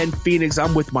 JN Phoenix.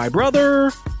 I'm with my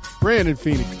brother, Brandon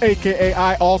Phoenix, a.k.a.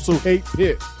 I Also Hate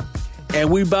Pitt. And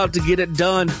we about to get it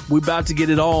done. We about to get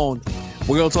it on.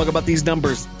 We're going to talk about these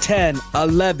numbers, 10,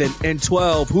 11, and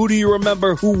 12. Who do you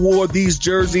remember who wore these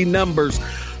jersey numbers?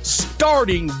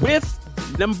 Starting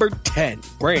with number 10.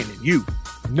 Brandon, you.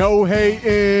 No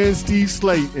hating, Steve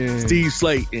Slayton. Steve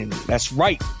Slayton. That's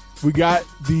right. We got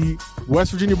the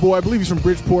West Virginia boy, I believe he's from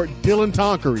Bridgeport, Dylan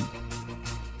Tonkery.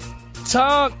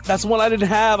 Tonk. That's one I didn't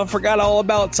have. I forgot all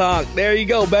about Tonk. There you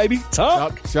go, baby.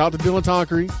 Tonk. Shout out to Dylan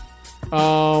Tonkery.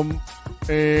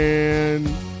 And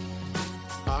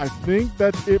I think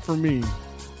that's it for me.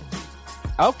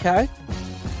 Okay.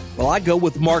 Well, I go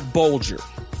with Mark Bolger.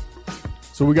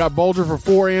 So we got Bolger for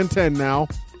 4 and 10 now.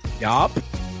 Yup.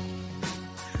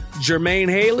 Jermaine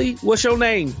Haley, what's your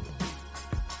name?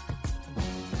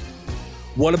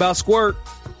 What about Squirt?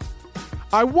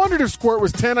 I wondered if Squirt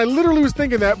was 10. I literally was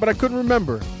thinking that, but I couldn't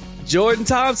remember. Jordan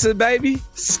Thompson, baby.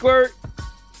 Squirt.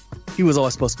 He was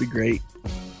always supposed to be great.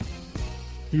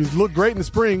 He looked great in the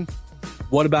spring.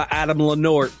 What about Adam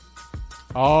Lenort?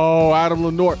 Oh, Adam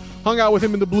Lenort. Hung out with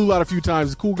him in the blue lot a few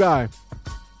times. A cool guy.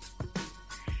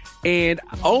 And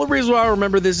the only reason why I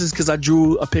remember this is because I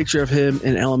drew a picture of him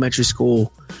in elementary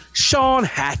school. Sean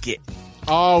Hackett.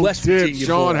 Oh, West Virginia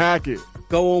Sean boy. Hackett.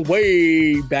 Going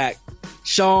way back.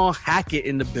 Sean Hackett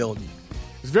in the building.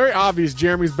 It's very obvious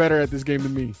Jeremy's better at this game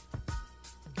than me.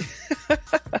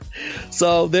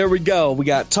 So there we go. We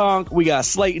got Tonk, we got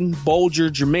Slayton, Bolger,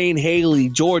 Jermaine Haley,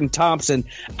 Jordan Thompson,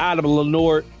 Adam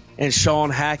Lenort, and Sean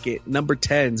Hackett. Number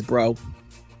 10s, bro.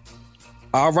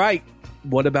 All right.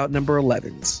 What about number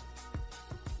 11s?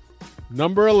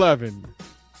 Number 11.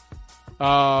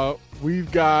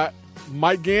 We've got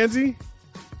Mike Gansey.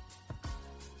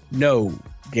 No.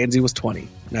 Gansey was 20.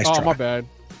 Nice try. Oh, my bad.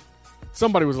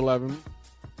 Somebody was 11.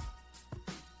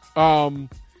 Hold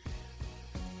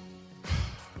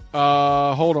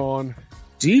on.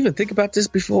 Do you even think about this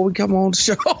before we come on the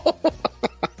show?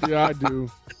 Yeah, I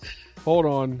do. Hold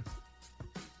on.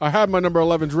 I had my number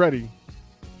 11s ready.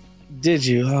 Did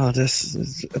you? Oh, this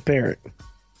is apparent.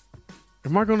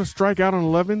 Am I going to strike out on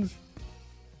 11s?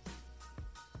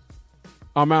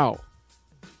 I'm out.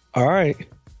 All right.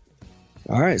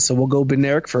 So we'll go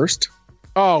Benerick first.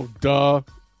 Oh, duh.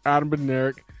 Adam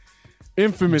Benerick.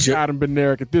 Infamous Adam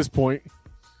Benerick at this point.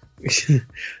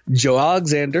 Joe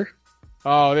Alexander.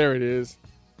 Oh, there it is.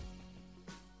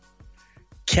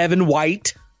 Kevin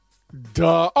White.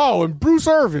 Duh. Oh, and Bruce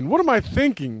Irvin. What am I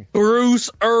thinking? Bruce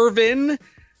Irvin.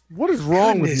 What is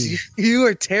wrong with me? You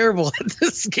are terrible at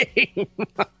this game.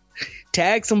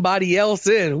 Tag somebody else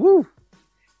in. Woo.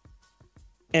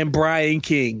 And Brian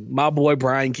King. My boy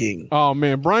Brian King. Oh,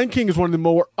 man. Brian King is one of the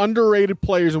more underrated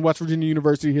players in West Virginia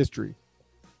University history.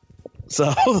 So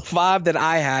the 5 that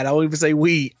I had, I won't even say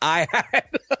I had,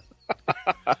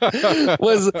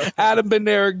 was Adam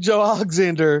Benerick, Joe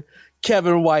Alexander,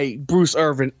 Kevin White, Bruce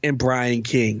Irvin, and Brian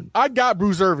King. I got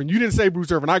Bruce Irvin. You didn't say Bruce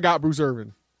Irvin. I got Bruce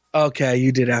Irvin. Okay,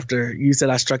 you did after you said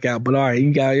I struck out, but all right,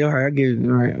 you got it. All right, I'll give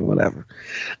you, all right, whatever.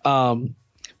 All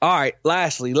right,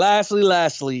 lastly,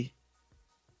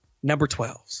 number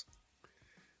 12s.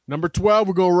 Number 12,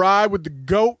 we're going to ride with the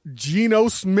GOAT, Geno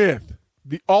Smith.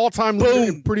 the all-time leader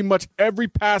in pretty much every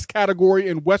past category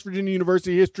in West Virginia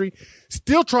University history.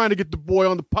 Still trying to get the boy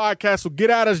on the podcast, so get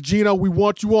at us, Gino. We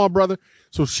want you on, brother.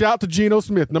 So shout to Gino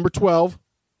Smith, number 12.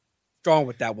 Strong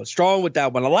with that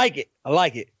one. I like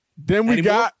it. Then we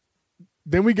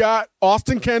got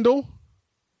Austin Kendall.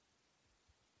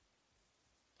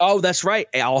 Oh, that's right.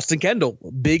 Austin Kendall.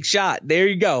 Big shot. There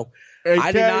you go. AK.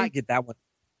 I did not get that one.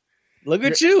 Look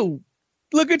at you.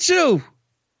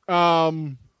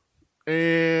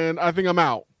 And I think I'm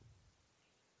out.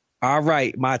 All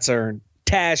right, my turn.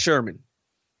 Taz Sherman.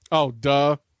 Oh,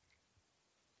 duh.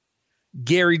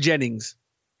 Gary Jennings.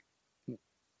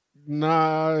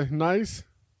 Nah, nice.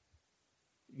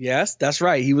 Yes, that's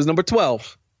right. He was number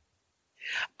 12.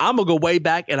 I'm going to go way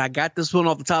back, and I got this one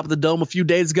off the top of the dome a few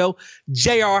days ago.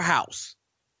 J.R. House.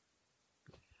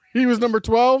 He was number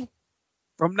 12?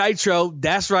 From Nitro.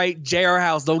 That's right. J.R.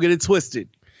 House. Don't get it twisted.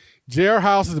 J.R.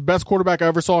 House is the best quarterback I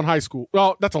ever saw in high school.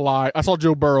 Well, that's a lie. I saw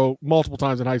Joe Burrow multiple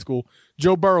times in high school.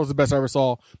 Joe Burrow is the best I ever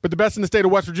saw. But the best in the state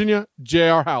of West Virginia,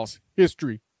 J.R. House.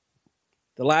 History.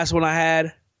 The last one I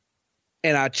had,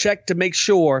 and I checked to make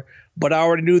sure, but I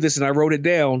already knew this and I wrote it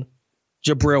down,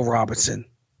 Jabril Robinson,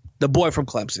 the boy from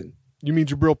Clemson. You mean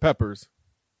Jabril Peppers?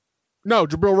 No,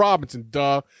 Jabril Robinson,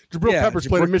 duh. Peppers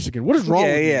played in Michigan. What is wrong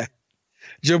with you? Yeah.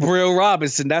 Jabril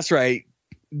Robinson, that's right.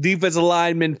 Defensive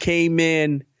lineman came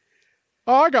in.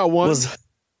 Oh, I got one.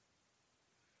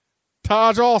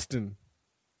 Taj Austin.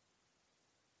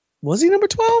 Was he number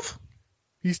 12?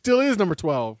 He still is number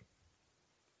 12.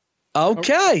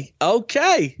 Okay.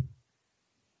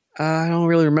 I don't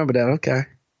really remember that. Okay.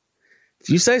 If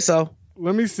you say so.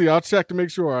 Let me see. I'll check to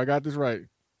make sure I got this right.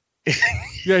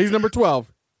 Yeah, he's number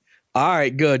 12. All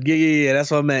right, good. Yeah. That's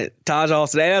what I meant. Taj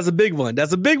Austin. Hey, that's a big one.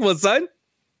 That's a big one, son.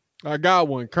 I got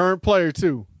one. Current player,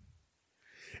 too.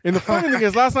 And the funny thing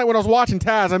is, last night when I was watching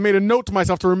Taz, I made a note to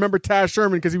myself to remember Taz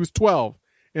Sherman because he was 12,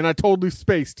 and I totally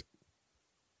spaced.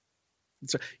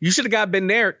 You should have got Ben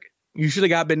Narek.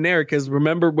 Because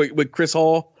remember with Chris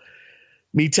Hall,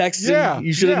 me texting? Yeah,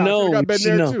 you should have known. I got Ben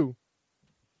Narek too.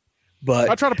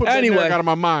 But I try to put Ben Narek out of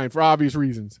my mind for obvious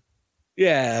reasons.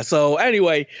 Yeah, so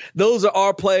anyway, those are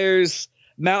our players.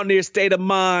 Mountaineer State of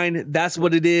Mind, that's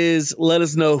what it is. Let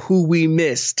us know who we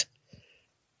missed.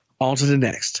 On to the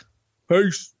next.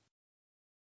 Peace.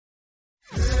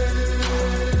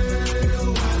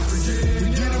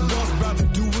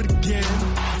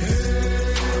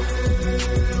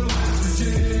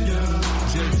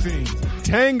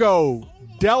 Tango,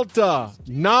 Delta,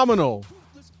 Nominal.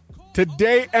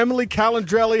 Today, Emily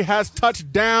Calandrelli has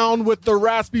touched down with the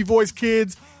Raspy Voice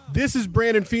Kids. This is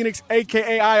Brandon Phoenix,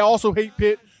 a.k.a. I Also Hate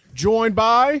Pitt, joined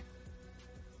by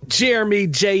Jeremy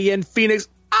J.N. Phoenix.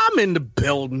 I'm in the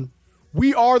building.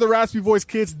 We are the Raspy Voice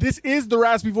Kids. This is the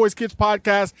Raspy Voice Kids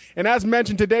podcast. And as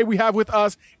mentioned, today we have with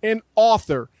us an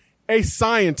author, a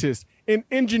scientist, an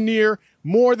engineer,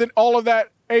 more than all of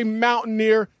that, a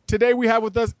mountaineer. Today we have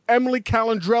with us Emily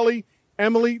Calandrelli.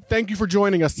 Emily, thank you for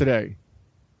joining us today.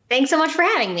 Thanks so much for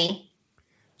having me.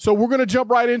 So we're going to jump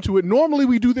right into it. Normally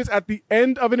we do this at the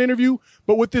end of an interview,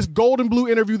 but with this Golden Blue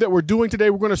interview that we're doing today,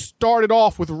 we're going to start it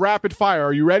off with rapid fire.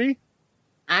 Are you ready?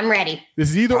 I'm ready. This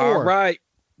is either or. All right.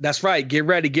 That's right. Get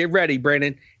ready,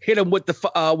 Brandon. Hit him with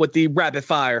the rapid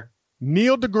fire.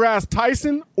 Neil deGrasse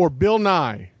Tyson or Bill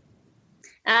Nye?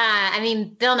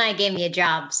 Bill Nye gave me a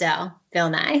job, so Bill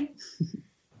Nye.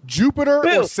 Jupiter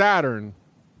or Saturn?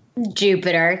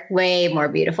 Jupiter. Way more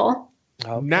beautiful.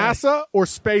 Okay. NASA or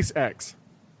SpaceX?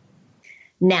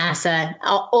 NASA.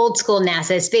 Old school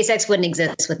NASA. SpaceX wouldn't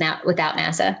exist without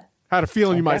NASA. Had a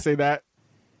feeling you might say that.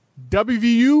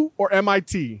 WVU or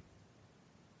MIT?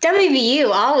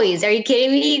 WVU, always. Are you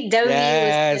kidding me?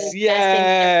 WVU is the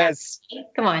best thing.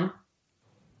 Come on.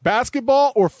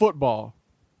 Basketball or football?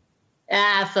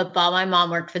 Football. My mom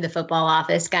worked for the football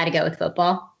office. Got to go with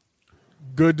football.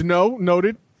 Good to know.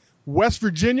 Noted. West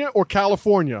Virginia or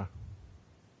California?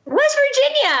 West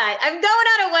Virginia. I'm going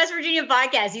on a West Virginia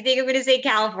podcast. You think I'm going to say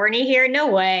California here? No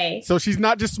way. So she's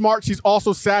not just smart. She's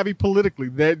also savvy politically.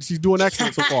 That she's doing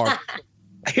excellent so far.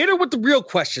 Hit her with the real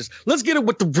questions. Let's get her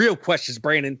with the real questions,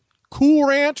 Brandon. Cool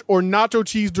Ranch or nacho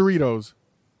cheese Doritos?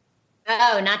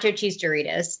 Oh, nacho cheese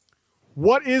Doritos.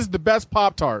 What is the best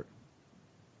Pop-Tart?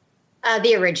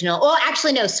 The original. Well,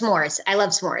 actually, no, s'mores. I love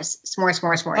s'mores.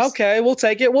 S'mores. Okay, we'll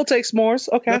take it. We'll take s'mores.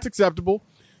 Okay. That's acceptable.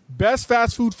 Best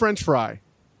fast food French fry?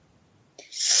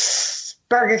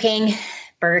 Burger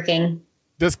King.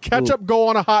 Does ketchup go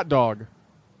on a hot dog?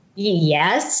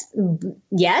 Yes,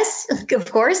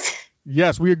 of course.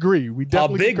 Yes, we agree. We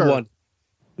definitely a big concur. one.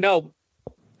 No,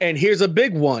 and here's a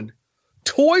big one: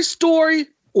 Toy Story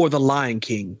or The Lion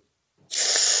King?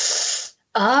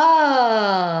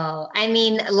 Oh, I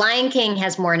mean, Lion King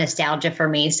has more nostalgia for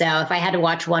me. So if I had to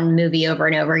watch one movie over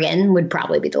and over again, would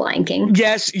probably be The Lion King.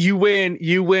 Yes, you win.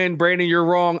 You win. Brandon, you're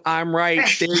wrong. I'm right.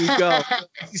 There you go.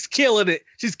 She's killing it.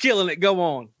 She's killing it. Go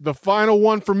on. The final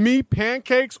one for me,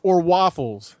 pancakes or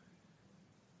waffles?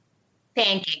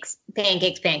 Pancakes,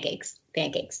 pancakes, pancakes,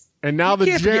 pancakes. And now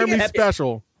the Jeremy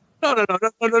special. No.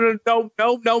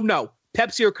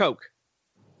 Pepsi or Coke?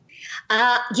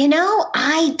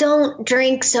 I don't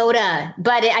drink soda,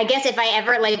 but I guess if I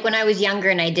ever, like when I was younger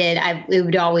and I did, it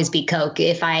would always be Coke.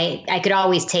 If I could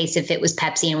always taste if it was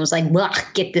Pepsi and was like,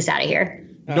 get this out of here.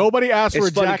 Nobody asked for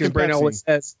a Jack and Pepsi. Always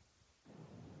says.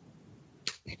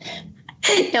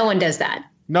 No one does that.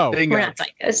 No. We're not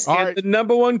psychos. And right. The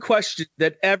number one question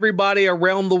that everybody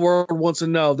around the world wants to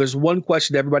know, there's one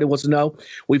question that everybody wants to know.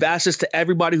 We've asked this to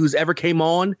everybody who's ever came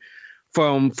on,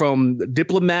 from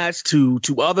diplomats to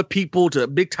other people to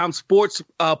big time sports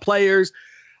players,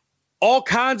 all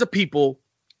kinds of people.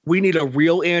 We need a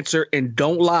real answer, and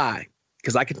don't lie,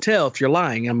 because I can tell if you're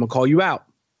lying. I'm gonna call you out.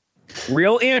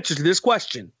 Real answer to this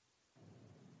question: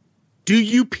 do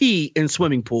you pee in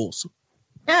swimming pools?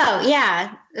 Oh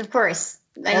yeah, of course.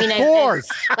 Of course.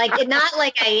 Like not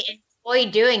like I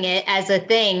enjoy doing it as a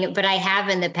thing, but I have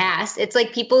in the past. It's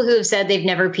like people who have said they've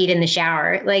never peed in the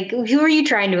shower. Like, who are you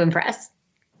trying to impress?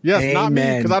 Yes, Amen. not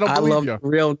me, because I don't believe you.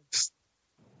 Realness.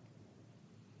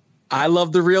 I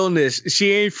love the realness.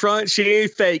 She ain't front, she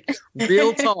ain't fake.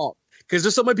 Real talk. Because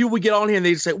there's so many people we get on here and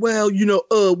they say, well,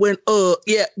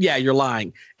 yeah, you're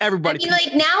lying. Everybody. I mean,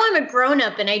 like now I'm a grown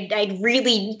up and I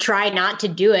really try not to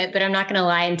do it, but I'm not going to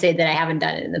lie and say that I haven't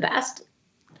done it in the past.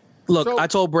 Look, I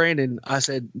told Brandon, I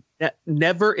said,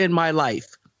 never in my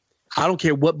life, I don't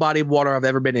care what body of water I've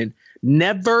ever been in,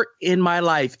 never in my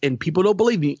life, and people don't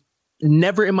believe me,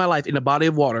 never in my life in a body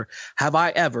of water have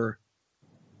I ever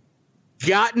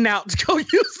gotten out to go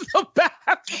use the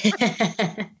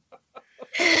bathroom.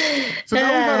 So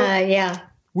now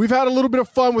we've had a little bit of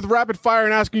fun with rapid fire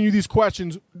and asking you these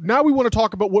questions. Now we want to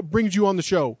talk about what brings you on the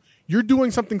show. You're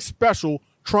doing something special,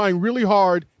 trying really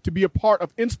hard to be a part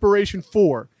of Inspiration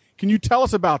 4. Can you tell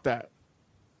us about that?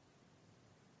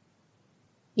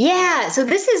 Yeah, so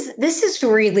this is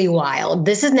really wild.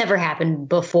 This has never happened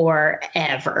before,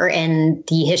 ever, in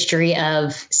the history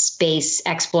of space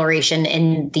exploration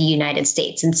in the United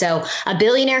States. And so a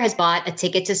billionaire has bought a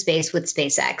ticket to space with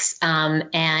SpaceX.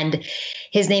 And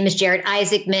his name is Jared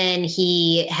Isaacman.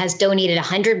 He has donated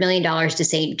 $100 million to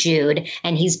St. Jude.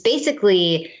 And he's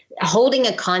basically holding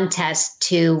a contest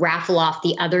to raffle off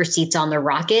the other seats on the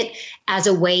rocket as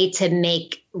a way to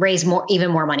raise even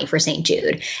more money for St.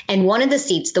 Jude. And one of the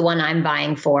seats, the one I'm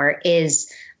buying for, is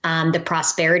the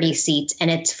prosperity seat. And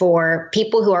it's for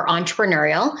people who are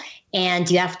entrepreneurial.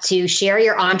 And you have to share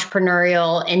your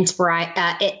entrepreneurial,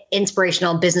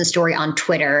 inspirational business story on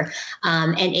Twitter.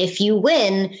 And if you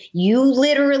win, you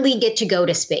literally get to go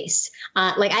to space.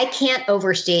 I can't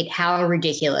overstate how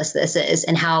ridiculous this is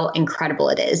and how incredible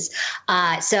it is.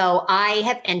 So I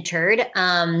have entered,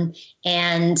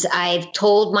 and I've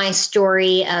told my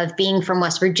story of being from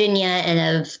West Virginia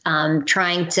and of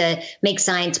trying to make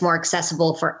science more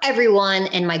accessible for everyone,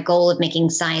 and my goal of making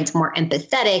science more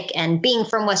empathetic, and being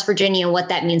from West Virginia and what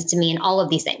that means to me, and all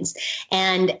of these things.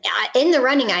 And in the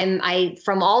running, I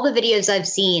from all the videos I've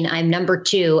seen, I'm number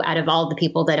 2 out of all the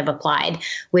people that have applied,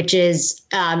 which is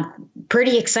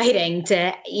pretty exciting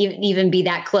to even be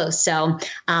that close. So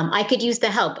I could use the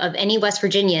help of any West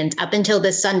Virginians up until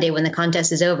this Sunday when the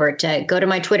contest is over to go to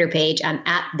my Twitter page. I'm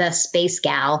at the Space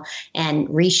Gal, and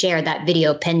reshare that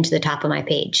video pinned to the top of my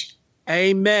page.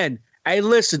 Amen. Hey,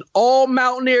 listen, all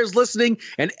Mountaineers listening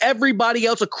and everybody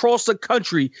else across the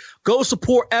country, go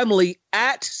support Emily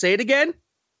at, say it again,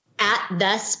 at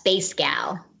the Space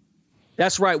Gal.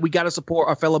 That's right. We got to support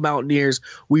our fellow Mountaineers.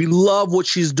 We love what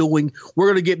she's doing. We're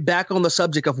going to get back on the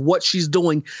subject of what she's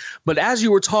doing. But as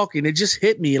you were talking, it just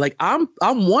hit me. Like, I'm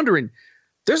wondering,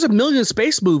 there's a million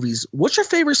space movies. What's your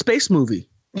favorite space movie?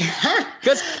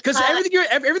 Because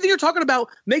everything you're talking about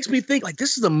makes me think like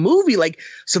this is a movie, like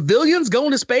civilians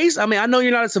going to space. I mean, I know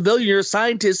you're not a civilian, you're a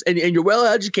scientist, and you're well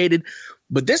educated,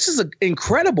 but this is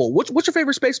incredible. What's your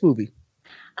favorite space movie?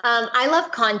 I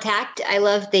love Contact. I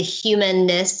love the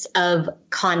humanness of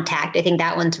Contact. I think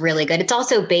that one's really good. It's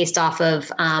also based off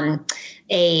of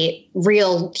a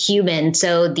real human.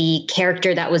 So the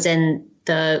character that was in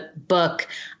the book,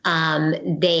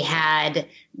 they had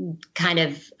kind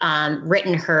of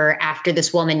written her after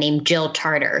this woman named Jill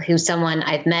Tarter, who's someone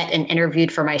I've met and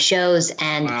interviewed for my shows.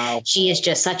 And She is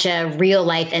just such a real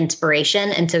life inspiration.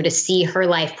 And so to see her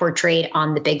life portrayed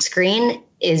on the big screen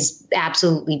is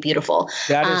absolutely beautiful.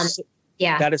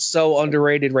 Yeah. That is so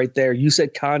underrated right there. You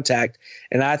said Contact,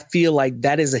 and I feel like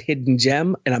that is a hidden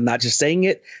gem, and I'm not just saying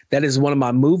it. That is one of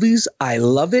my movies. I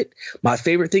love it. My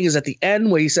favorite thing is at the end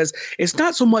where he says, it's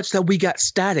not so much that we got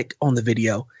static on the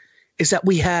video. It's that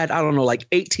we had, I don't know, like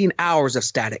 18 hours of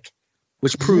static,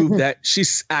 which proved that she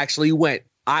actually went.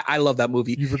 I love that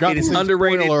movie. You forgot it to is say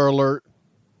underrated. spoiler alert.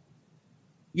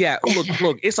 Yeah,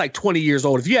 look, it's like 20 years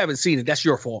old. If you haven't seen it, that's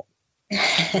your fault.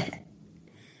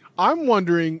 I'm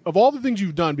wondering, of all the things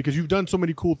you've done, because you've done so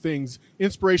many cool things,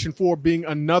 Inspiration 4 being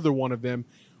another one of them,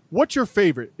 what's your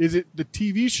favorite? Is it the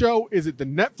TV show? Is it the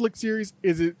Netflix series?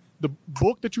 Is it the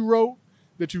book that you wrote,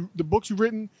 the books you've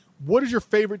written? What is your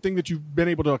favorite thing that you've been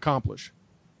able to accomplish?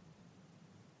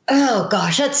 Oh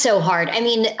gosh, that's so hard. I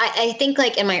mean, I think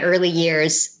like in my early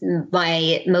years,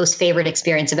 my most favorite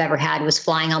experience I've ever had was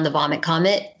flying on the Vomit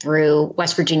Comet through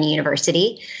West Virginia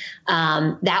University.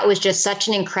 That was just such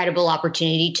an incredible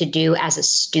opportunity to do as a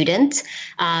student.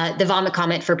 The Vomit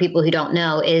Comet, for people who don't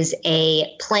know, is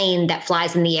a plane that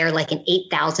flies in the air like an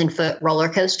 8,000-foot roller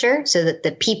coaster, so that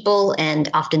the people and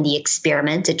often the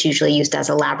experiment, it's usually used as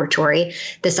a laboratory,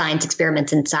 the science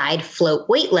experiments inside float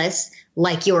weightless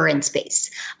like you're in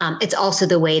space. It's also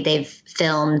the way they've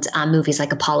filmed movies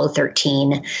like Apollo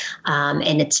 13.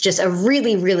 And it's just a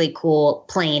really, really cool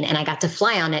plane. And I got to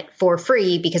fly on it for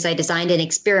free because I designed an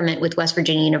experiment with West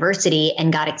Virginia University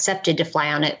and got accepted to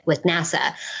fly on it with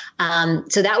NASA.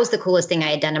 So that was the coolest thing I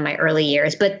had done in my early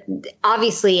years. But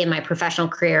obviously in my professional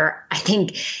career, I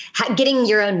think getting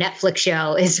your own Netflix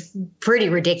show is pretty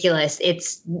ridiculous.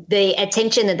 It's the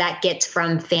attention that gets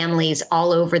from families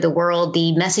all over the world,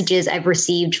 the messages I've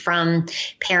received from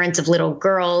parents of little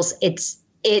girls.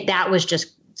 That was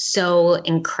just so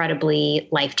incredibly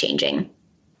life-changing.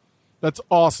 That's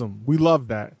awesome. We love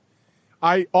that.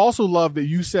 I also love that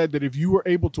you said that if you were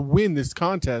able to win this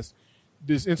contest,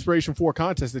 this Inspiration 4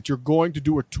 contest, that you're going to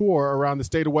do a tour around the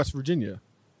state of West Virginia.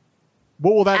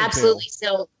 What will that Absolutely.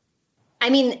 entail? So, I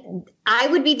mean, I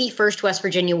would be the first West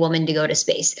Virginia woman to go to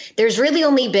space. There's really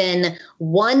only been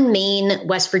one main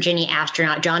West Virginia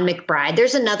astronaut, John McBride.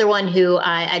 There's another one who,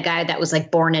 a guy that was like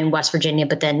born in West Virginia,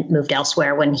 but then moved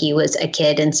elsewhere when he was a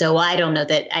kid. And so I don't know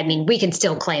that, I mean, we can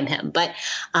still claim him, but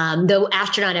the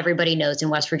astronaut everybody knows in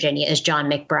West Virginia is John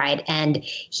McBride. And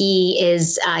he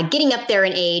is getting up there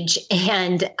in age.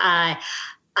 And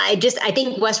I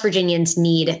think West Virginians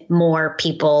need more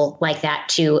people like that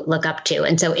to look up to.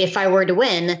 And so if I were to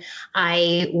win,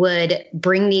 I would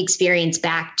bring the experience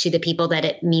back to the people that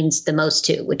it means the most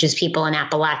to, which is people in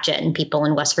Appalachia and people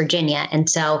in West Virginia. And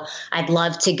so I'd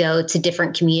love to go to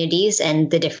different communities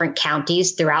and the different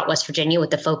counties throughout West Virginia with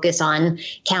the focus on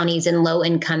counties in low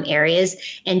income areas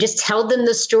and just tell them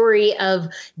the story of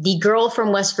the girl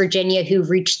from West Virginia who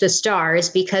reached the stars,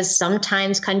 because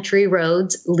sometimes country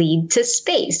roads lead to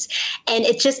space. And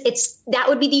that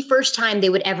would be the first time they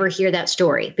would ever hear that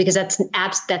story, because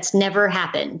that's never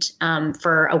happened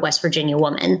for a West Virginia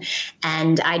woman.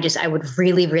 And I would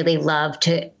really, really love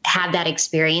to have that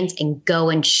experience and go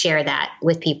and share that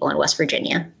with people in West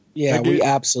Virginia. Yeah, we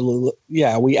absolutely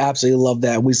love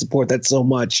that. We support that so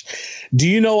much. Do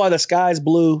you know why the sky is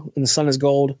blue and the sun is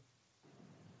gold?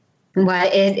 Why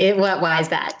is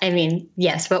that? I mean,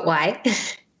 yes, but why?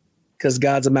 Because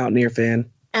God's a Mountaineer fan.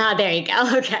 Ah, there you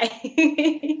go.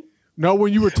 Okay. No,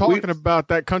 when you were talking about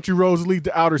that country roads lead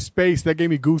to outer space, that gave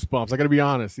me goosebumps. I got to be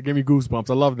honest. It gave me goosebumps.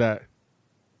 I love that.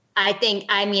 I'm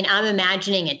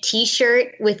imagining a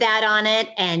T-shirt with that on it,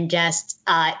 and just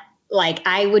I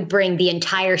would bring the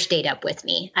entire state up with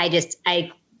me. I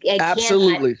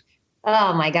absolutely.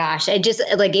 Oh my gosh.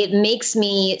 It makes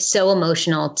me so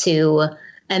emotional to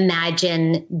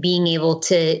imagine being able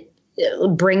to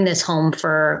bring this home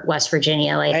for West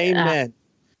Virginia. Amen.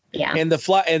 Yeah. And the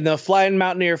flying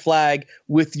Mountaineer flag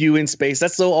with you in space.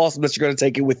 That's so awesome that you're going to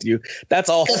take it with you. That's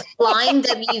awesome. The flying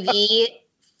WV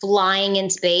flying in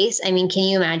space. I mean, can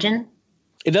you imagine?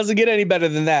 It doesn't get any better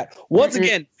than that. Once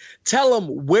again, tell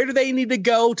them, where do they need to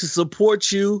go to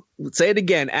support you? Say it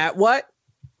again. At what?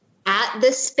 At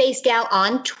the Space Gal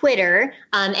on Twitter.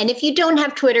 And if you don't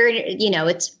have Twitter,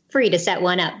 it's free to set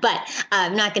one up, but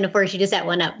I'm not going to force you to set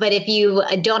one up. But if you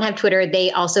don't have Twitter,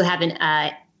 they also have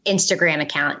an Instagram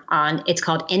account it's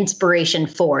called Inspiration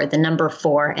 4, the number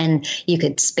 4. And you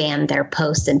could spam their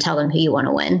posts and tell them who you want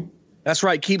to win. That's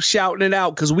right. Keep shouting it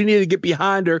out, because we need to get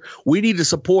behind her. We need to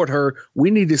support her.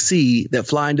 We need to see that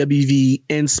flying WV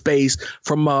in space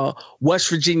from a West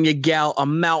Virginia gal, a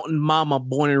mountain mama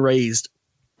born and raised.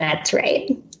 That's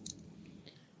right.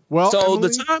 Well, so Emily?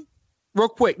 the time, real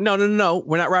quick. No.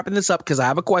 We're not wrapping this up because I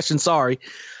have a question. Sorry.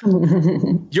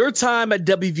 Your time at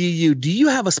WVU, do you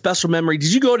have a special memory?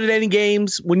 Did you go to any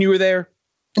games when you were there?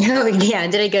 Oh, yeah.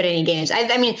 Did I go to any games?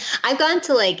 I mean, I've gone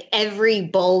to like every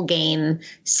bowl game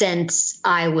since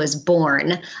I was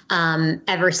born,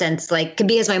 ever since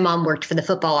because my mom worked for the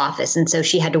football office. And so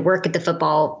she had to work at the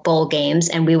football bowl games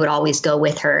and we would always go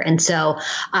with her. And so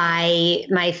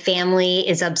my family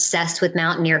is obsessed with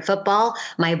Mountaineer football.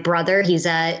 My brother, he's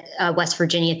a West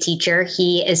Virginia teacher.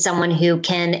 He is someone who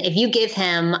can, if you give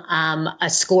him a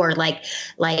score like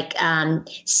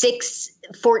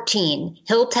 6-14,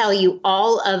 he'll tell you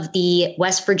all of the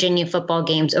West Virginia football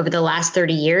games over the last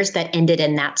 30 years that ended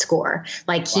in that score.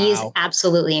 He is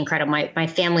absolutely incredible. My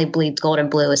family bleeds gold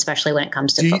and blue, especially when it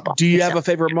comes to football. Do you have a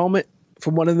favorite moment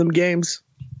from one of them games?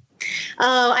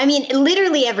 Oh, I mean,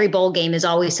 literally every bowl game is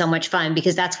always so much fun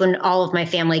because that's when all of my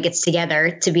family gets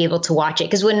together to be able to watch it.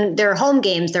 Because when they're home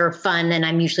games, they're fun and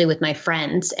I'm usually with my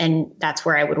friends and that's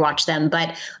where I would watch them.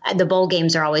 But the bowl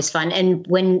games are always fun. And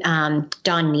when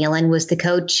Don Nealon was the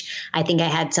coach, I think I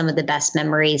had some of the best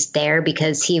memories there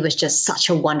because he was just such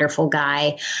a wonderful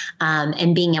guy.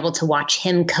 And being able to watch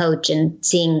him coach and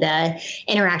seeing the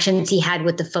interactions he had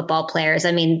with the football players,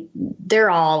 I mean,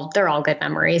 they're all good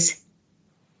memories.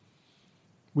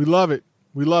 We love it.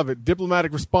 We love it.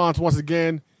 Diplomatic response once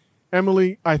again.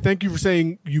 Emily, I thank you for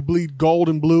saying you bleed gold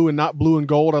and blue and not blue and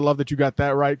gold. I love that you got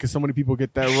that right because so many people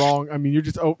get that wrong. I mean, you're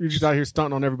just out here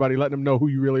stunting on everybody, letting them know who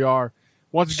you really are.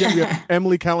 Once again, we have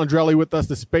Emily Calandrelli with us,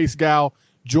 the Space Gal,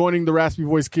 joining the Raspy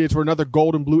Voice Kids for another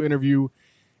gold and blue interview.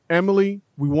 Emily,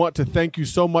 we want to thank you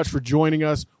so much for joining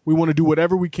us. We want to do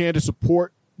whatever we can to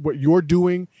support what you're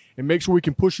doing and make sure we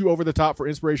can push you over the top for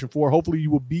Inspiration 4. Hopefully you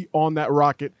will be on that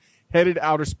rocket headed to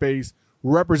outer space,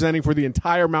 representing for the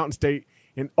entire Mountain State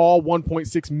and all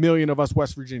 1.6 million of us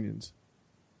West Virginians.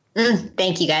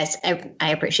 Thank you, guys.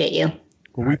 I appreciate you.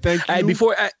 Well, we thank you. Hey,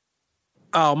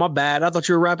 oh, my bad. I thought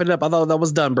you were wrapping up. I thought that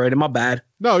was done, Brandon. My bad.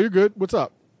 No, you're good. What's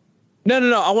up?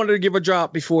 No. I wanted to give a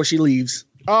drop before she leaves.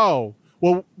 Oh,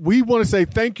 well, we want to say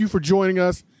thank you for joining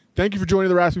us. Thank you for joining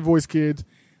the Raspy Voice Kids.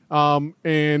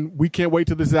 And we can't wait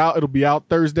till this is out. It'll be out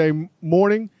Thursday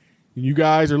morning. And you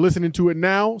guys are listening to it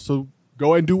now, so go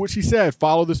ahead and do what she said.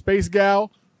 Follow the Space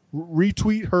Gal,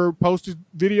 retweet her posted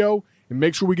video, and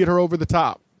make sure we get her over the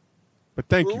top. But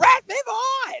thank you. Raspy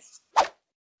Voice!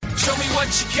 Show me what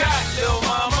you got, little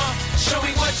mama. Show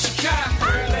me what you got,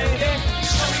 pretty lady.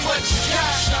 Show me what you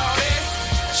got, shawty.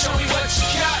 Show me what you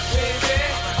got, baby.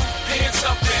 Hands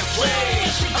up and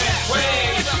wave, and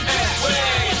wave, and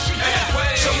wave, and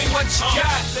wave. Show me what you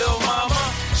got, little mama.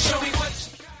 Show me what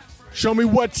you got. Show me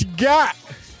what you got.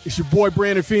 It's your boy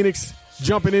Brandon Phoenix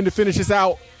jumping in to finish this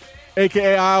out,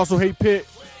 a.k.a. I Also Hate Pitt.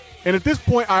 And at this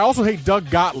point, I also hate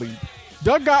Doug Gottlieb.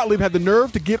 Doug Gottlieb had the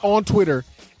nerve to get on Twitter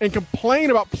and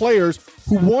complain about players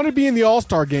who want to be in the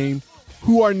All-Star game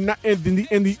who are not in the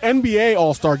NBA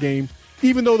All-Star game,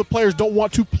 even though the players don't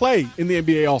want to play in the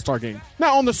NBA All-Star game.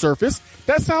 Now, on the surface,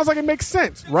 that sounds like it makes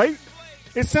sense, right?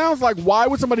 It sounds like, why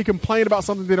would somebody complain about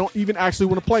something they don't even actually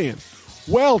want to play in?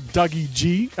 Well, Dougie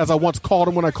G, as I once called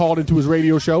him when I called into his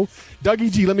radio show,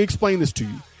 Dougie G, let me explain this to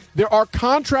you. There are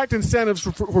contract incentives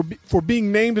for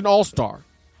being named an All-Star.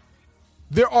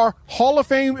 There are Hall of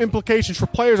Fame implications for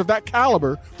players of that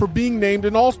caliber for being named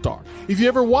an All-Star. If you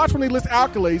ever watch when they list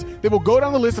accolades, they will go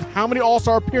down the list of how many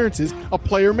All-Star appearances a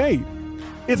player made.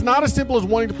 It's not as simple as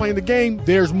wanting to play in the game.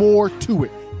 There's more to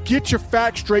it. Get your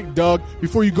facts straight, Doug,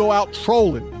 before you go out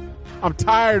trolling. I'm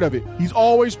tired of it. He's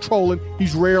always trolling.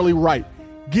 He's rarely right.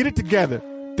 Get it together.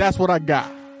 That's what I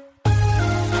got.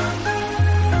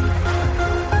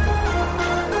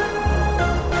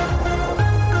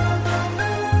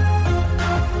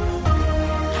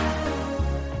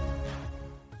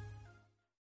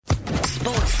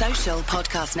 Sports Social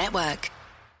Podcast Network.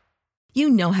 You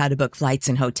know how to book flights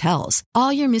and hotels.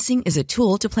 All you're missing is a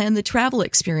tool to plan the travel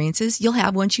experiences you'll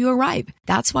have once you arrive.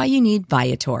 That's why you need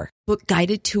Viator. Book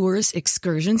guided tours,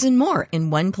 excursions, and more in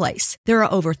one place. There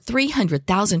are over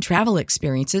 300,000 travel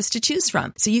experiences to choose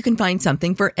from, so you can find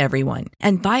something for everyone.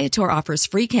 And Viator offers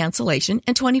free cancellation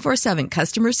and 24/7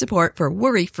 customer support for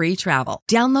worry-free travel.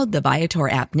 Download the Viator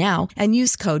app now and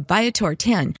use code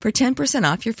Viator10 for 10%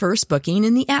 off your first booking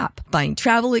in the app. Find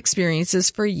travel experiences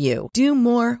for you. Do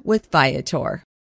more with Viator.